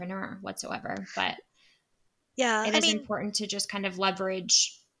entrepreneur whatsoever, but Yeah, it I is mean, important to just kind of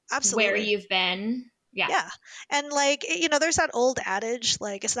leverage where absolutely. you've been. Yeah. Yeah. And like, there's that old adage,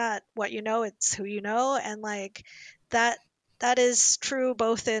 like, it's not what you know, it's who you know. And like that, that is true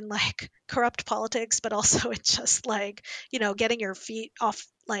both in like corrupt politics, but also in just like, getting your feet off,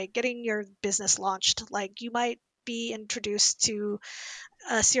 like getting your business launched. Like you might be introduced to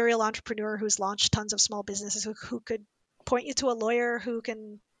a serial entrepreneur who's launched tons of small businesses who could point you to a lawyer who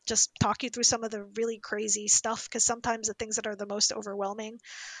can just talk you through some of the really crazy stuff, because sometimes the things that are the most overwhelming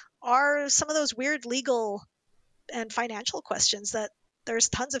are some of those weird legal and financial questions that there's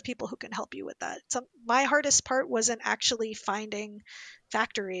tons of people who can help you with that. My hardest part wasn't actually finding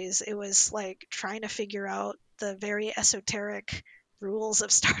factories. It was like trying to figure out the very esoteric rules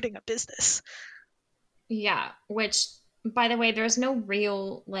of starting a business. Yeah. Which, by the way, there's no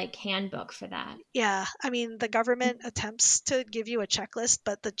real like handbook for that. Yeah, I mean, the government attempts to give you a checklist,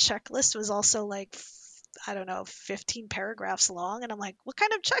 but the checklist was also like, I don't know, 15 paragraphs long, and I'm like, what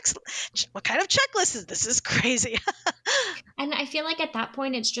kind of checklist is this? This is crazy. And I feel like at that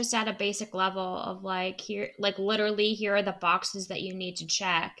point, it's just at a basic level of like, here, like literally, here are the boxes that you need to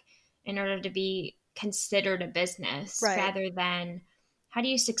check in order to be considered a business Right, rather than how do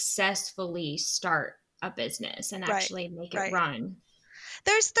you successfully start a business and right, actually make it right. run.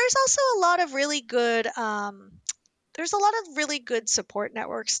 There's also a lot of really good there's a lot of really good support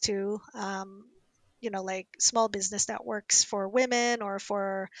networks too. Like small business networks for women, or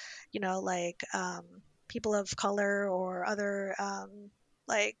for, like people of color or other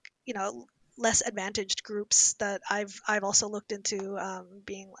like you know less advantaged groups that I've also looked into,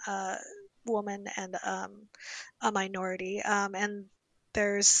 being a woman and a minority, and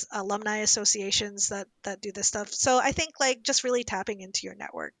there's alumni associations that do this stuff. So I think like just really tapping into your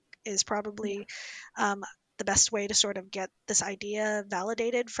network is Yeah. probably um, the best way to sort of get this idea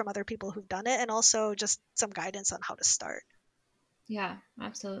validated from other people who've done it, and also just some guidance on how to start. Yeah,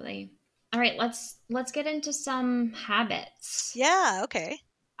 absolutely. All right, let's get into some habits. Yeah, okay.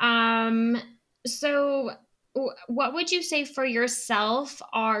 Um, so what would you say for yourself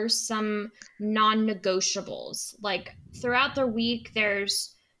are some non-negotiables? Like throughout the week,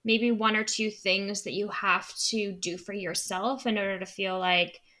 there's maybe one or two things that you have to do for yourself in order to feel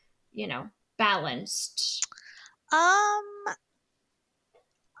like, balanced. Um,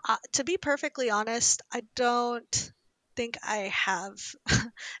 to be perfectly honest, I don't think I have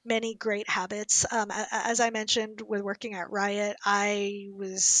many great habits. As I mentioned with working at Riot, I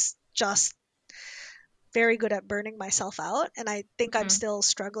was just very good at burning myself out, and I think I'm Mhm. still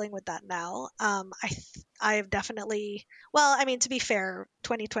struggling with that now. I've definitely, well, I mean, to be fair,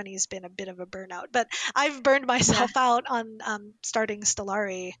 2020 has been a bit of a burnout, but I've burned Yeah. myself out on starting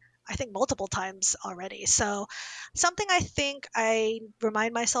Stellari, I think multiple times already. So something I think I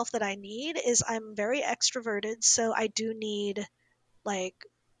remind myself that I need is I'm very extroverted, so I do need like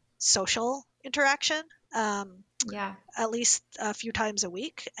social interaction. Um, Yeah. at least a few times a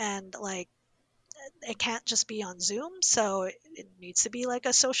week, and like it can't just be on Zoom, so it needs to be like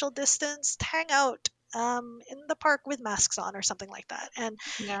a social distanced hangout in the park with masks on or something like that. And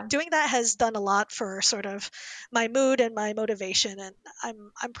Yeah. doing that has done a lot for sort of my mood and my motivation. And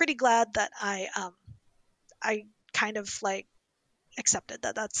I'm pretty glad that I kind of like accepted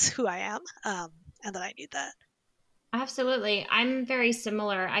that that's who I am, and that I need that. Absolutely. I'm very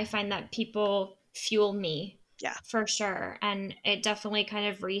similar. I find that people fuel me Yeah, for sure. And it definitely kind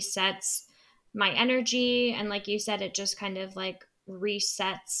of resets my energy. And like you said, it just kind of like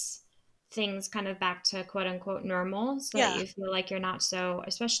resets things kind of back to quote unquote normal so that yeah, you feel like you're not so,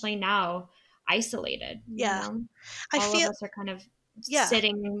 especially now, isolated, yeah. I All of feel, us are kind of yeah.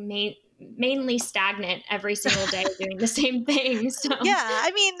 sitting mainly stagnant every single day doing the same thing. So, Yeah,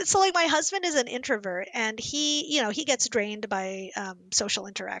 I mean, so like my husband is an introvert, and he gets drained by social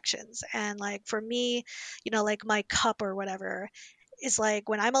interactions. And like for me, like my cup or whatever is like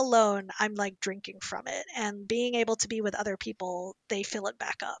when I'm alone, I'm like drinking from it, and being able to be with other people, they fill it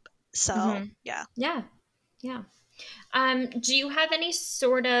back up. So mhm. yeah. Yeah. Yeah. Do you have any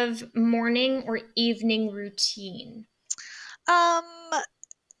sort of morning or evening routine? Um,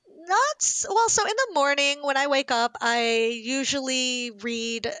 not well. So in the morning when I wake up, I usually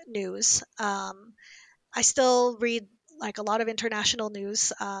read news. I still read like a lot of international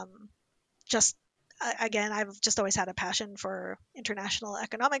news. Just again, I've just always had a passion for international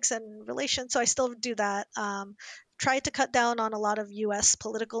economics and relations, so I still do that. Tried to cut down on a lot of U.S.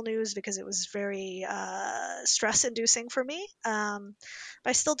 political news because it was very stress-inducing for me. But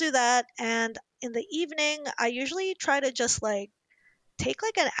I still do that, and in the evening, I usually try to just like take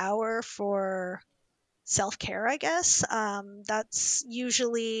like an hour for self care, I guess. That's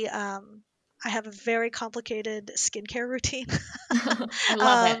usually, I have a very complicated skincare routine. I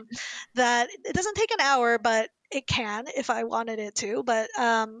love it. um, that it doesn't take an hour, but it can if I wanted it to. But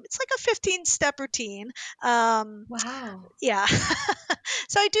it's like a 15-step routine. Um, Wow. yeah.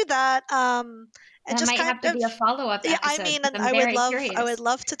 So I do that, and That just might kind have to of. be a follow-up Yeah, I episode mean, because and I'm very I curious. would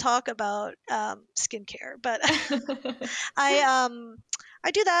love to talk about skincare, but I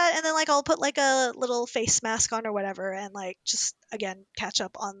I do that, and then like I'll put like a little face mask on or whatever, and like just again catch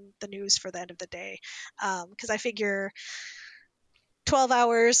up on the news for the end of the day, because I figure 12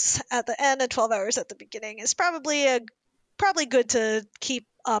 hours at the end and 12 hours at the beginning is probably good to keep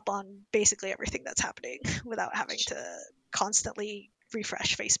up on basically everything that's happening without having to constantly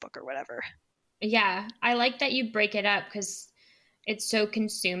refresh Facebook or whatever. Yeah, I like that you break it up because it's so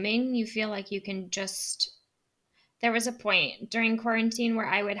consuming. You feel like you can just. There was a point during quarantine where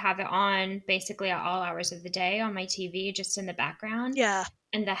I would have it on basically at all hours of the day on my TV, just in the background. Yeah,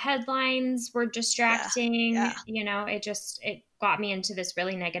 And the headlines were yeah, yeah, distracting. It got me into this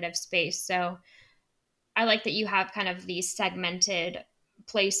really negative space. So I like that you have kind of these segmented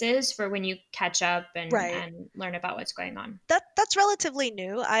places for when you catch up and right. learn about what's going on. That's relatively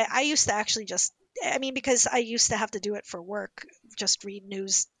new. I used to actually just, I mean, because I used to have to do it for work, just read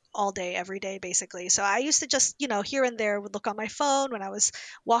news all day every day basically. So I used to just, here and there would look on my phone when I was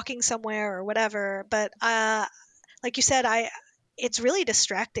walking somewhere or whatever. But like you said, I it's really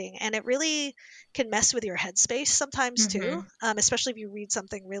distracting, and it really can mess with your headspace sometimes too. Hmm. Especially if you read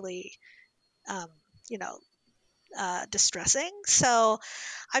something really um, distressing. So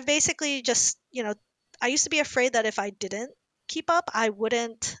I've basically just, I used to be afraid that if I didn't keep up, I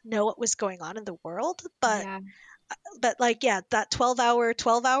wouldn't know what was going on in the world. Yeah, But like, yeah, that 12 hour,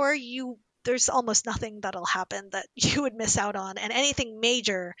 there's almost nothing that'll happen that you would miss out on. And anything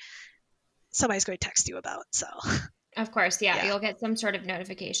major, somebody's going to text you about. So of course. Yeah, yeah, you'll get some sort of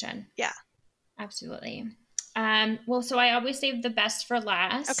notification. yeah. Absolutely. Well, so I always save the best for Okay.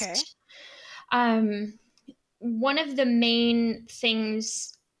 last. Um, One of the main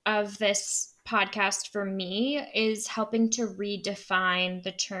things of this podcast for me is helping to redefine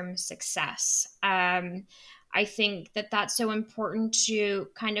the term success. I think that that's so important to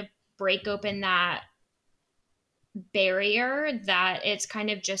kind of break open that barrier that it's kind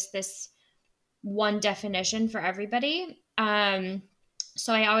of just this one definition for everybody.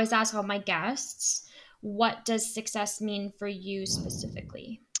 So I always ask all my guests, what does success mean for you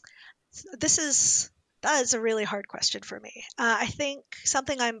specifically? This is that is a really hard question for me. I think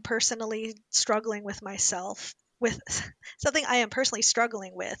something I'm personally struggling with myself with something I am personally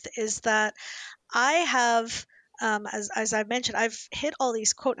struggling with is that I have, as I've mentioned, I've hit all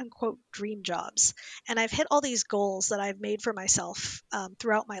these quote unquote dream jobs, and I've hit all these goals that I've made for myself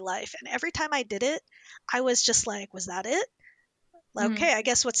throughout my life. And every time I did it, I was just like, was that it? Mm, Okay, I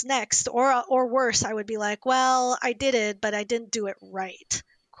guess what's next? Or worse, I would be like, well, I did it, but I didn't do it right,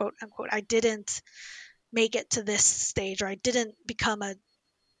 quote unquote. I didn't make it to this stage, or I didn't become a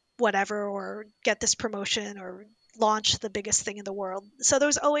whatever, or get this promotion, or launch the biggest thing in the world. So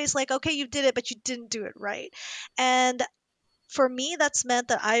there's always like, okay, you did it, but you didn't do it right. And for me, that's meant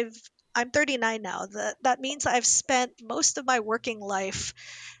that I'm 39 now. That means I've spent most of my working life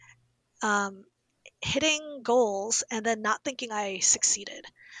um, hitting goals and then not thinking I succeeded.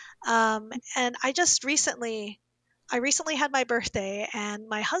 And I recently had my birthday, and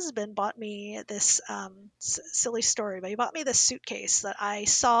my husband bought me this silly story, but he bought me this suitcase that I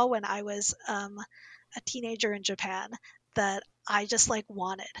saw when I was a teenager in Japan that I just like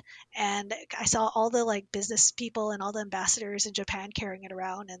wanted. And I saw all the like business people and all the ambassadors in Japan carrying it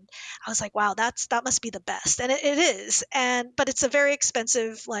around, and I was like, wow, that must be the best. And it is. But it's a very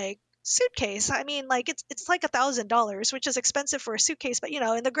expensive like suitcase. I mean, like it's like $1,000, which is expensive for a suitcase, but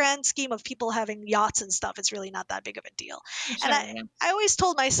in the grand scheme of people having yachts and stuff, it's really not that big of a deal. And sure. Yeah. I always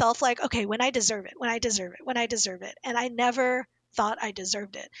told myself like, okay, when I deserve it, when I deserve it, when I deserve it. And I never thought I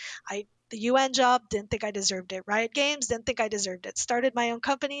deserved it. I The UN job, didn't think I deserved it. Riot Games, didn't think I deserved it. Started my own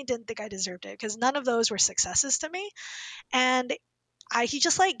company, didn't think I deserved it, because none of those were successes to me. And he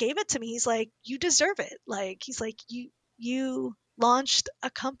just like gave it to me. He's like, you deserve it. Like he's like, you launched a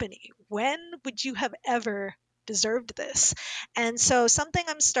company. When would you have ever deserved this? And so something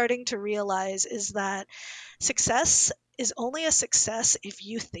I'm starting to realize is that success is only a success if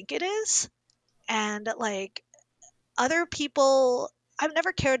you think it is. And like other people, I've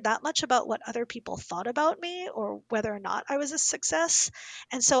never cared that much about what other people thought about me or whether or not I was a success.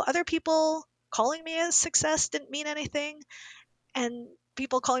 And so other people calling me a success didn't mean anything, and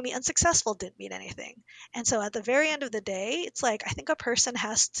people calling me unsuccessful didn't mean anything. And so at the very end of the day, it's like I think a person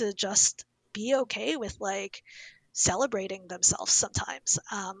has to just be okay with like celebrating themselves sometimes.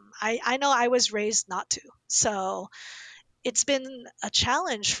 I know I was raised not to. So it's been a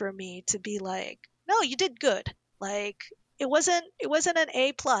challenge for me to be like, no, you did good. Like it wasn't an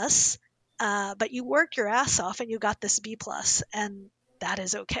A plus, but you worked your ass off and you got this B plus, and that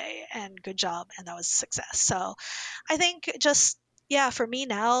is okay, and good job, and that was a success. So I think just, yeah, for me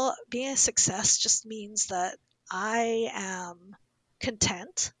now, being a success just means that I am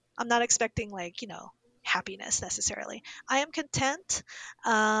content. I'm not expecting like, happiness necessarily. I am content.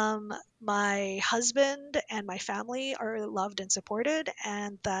 My husband and my family are loved and supported,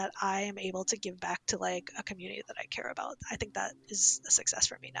 and that I am able to give back to like a community that I care about. I think that is a success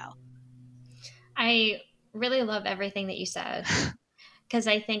for me now. I really love everything that you said because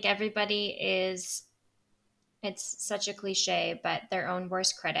I think everybody is, it's such a cliche, but their own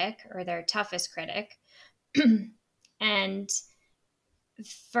worst critic or their toughest critic. And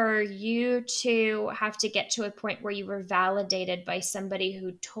for you to have to get to a point where you were validated by somebody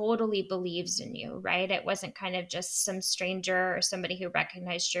who totally believes in you, right? It wasn't kind of just some stranger or somebody who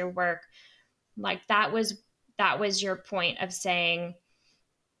recognized your work. Like that was your point of saying,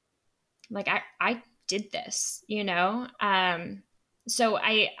 like, I did this, you know? So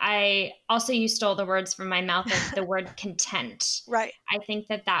I also, you stole the words from my mouth of the word content. Right, I think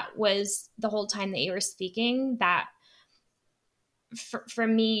that that was the whole time that you were speaking, that for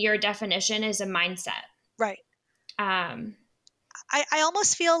me, your definition is a mindset. right. Um, I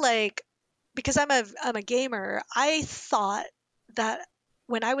almost feel like, because I'm a gamer, I thought that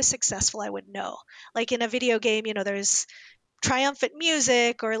when I was successful, I would know. Like in a video game, there's triumphant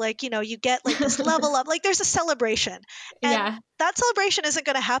music, or like, you get like this level up, like there's a celebration. And Yeah. that celebration isn't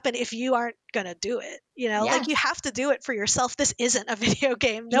going to happen if you aren't going to do it. Like you Yes. have to do it for yourself. This isn't a video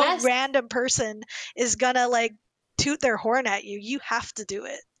game. No Yes. random person is going to like toot their horn at you. You have to do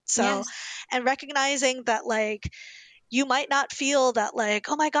it. So, Yes. and recognizing that like you might not feel that like,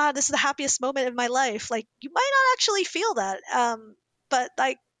 oh my God, this is the happiest moment of my life. Like you might not actually feel that. But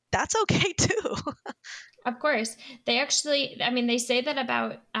like that's okay too. Of course. They actually, I mean, they say that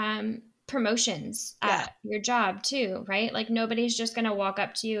about promotions Yeah. at your job too, right? Like nobody's just going to walk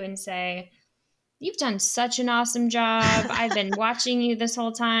up to you and say, "You've done such an awesome job. I've been watching you this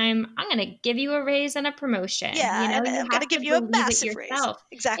whole time. I'm going to give you a raise and a promotion." Yeah, and You I'm going to have to give you a believe it massive raise. yourself.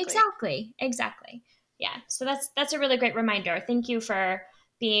 Exactly. Exactly. Exactly. Yeah. So that's a really great reminder. Thank you for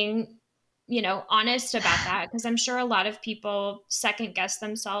being, honest about that, because I'm sure a lot of people second guess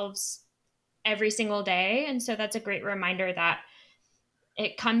themselves every single day. And so that's a great reminder that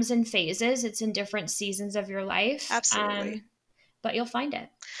it comes in phases. It's in different seasons of your life. Absolutely. But you'll find it.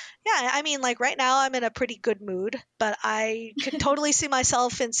 Yeah, I mean, like right now I'm in a pretty good mood, but I could totally see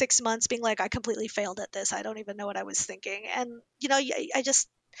myself in 6 months being like, I completely failed at this. I don't even know what I was thinking. And,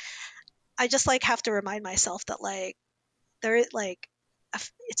 I just like have to remind myself that like, there is like,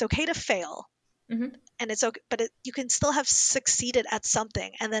 it's okay to fail. Mm-hmm. And it's okay, but you can still have succeeded at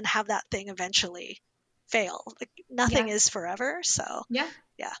something and then have that thing eventually fail. Like nothing Yeah. is forever. So Yeah.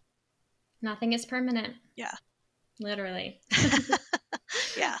 yeah. Nothing is permanent. Yeah. Literally.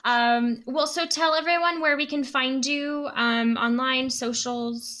 Yeah. Well, so tell everyone where we can find you online,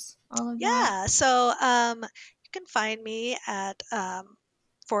 socials, all of that. Yeah. So you can find me at,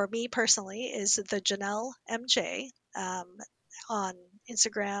 for me personally, is the Janelle MJ, on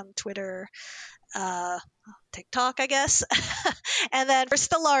Instagram, Twitter, uh, TikTok, I guess. And then for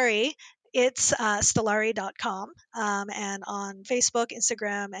Stellari, it's stellari.com. And on Facebook,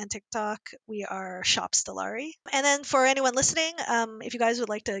 Instagram, and TikTok, we are Shop Stellari. And then for anyone listening, if you guys would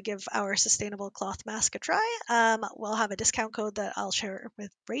like to give our sustainable cloth mask a try, we'll have a discount code that I'll share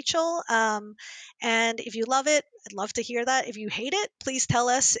with Rachel. And if you love it, I'd love to hear that. If you hate it, please tell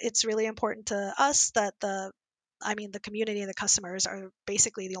us. It's really important to us that the community and the customers are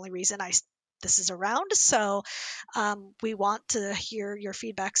basically the only reason this is around. So we want to hear your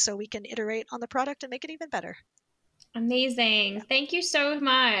feedback so we can iterate on the product and make it even better. Amazing. Yeah. Thank you so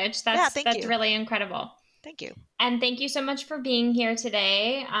much. Yeah, That's thank that's you. really incredible. Thank you. And thank you so much for being here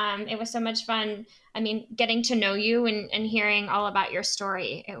today. It was so much fun. I mean, getting to know you and hearing all about your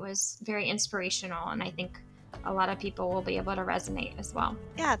story. It was very inspirational, and I think a lot of people will be able to resonate as well.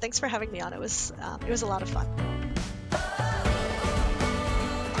 Yeah, thanks for having me on. It was a lot of fun.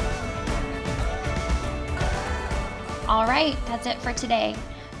 All right, that's it for today.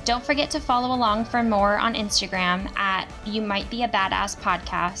 Don't forget to follow along for more on Instagram at You Might Be a Badass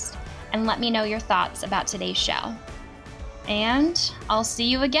Podcast, and let me know your thoughts about today's show. And I'll see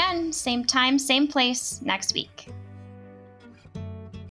you again, same time, same place next week.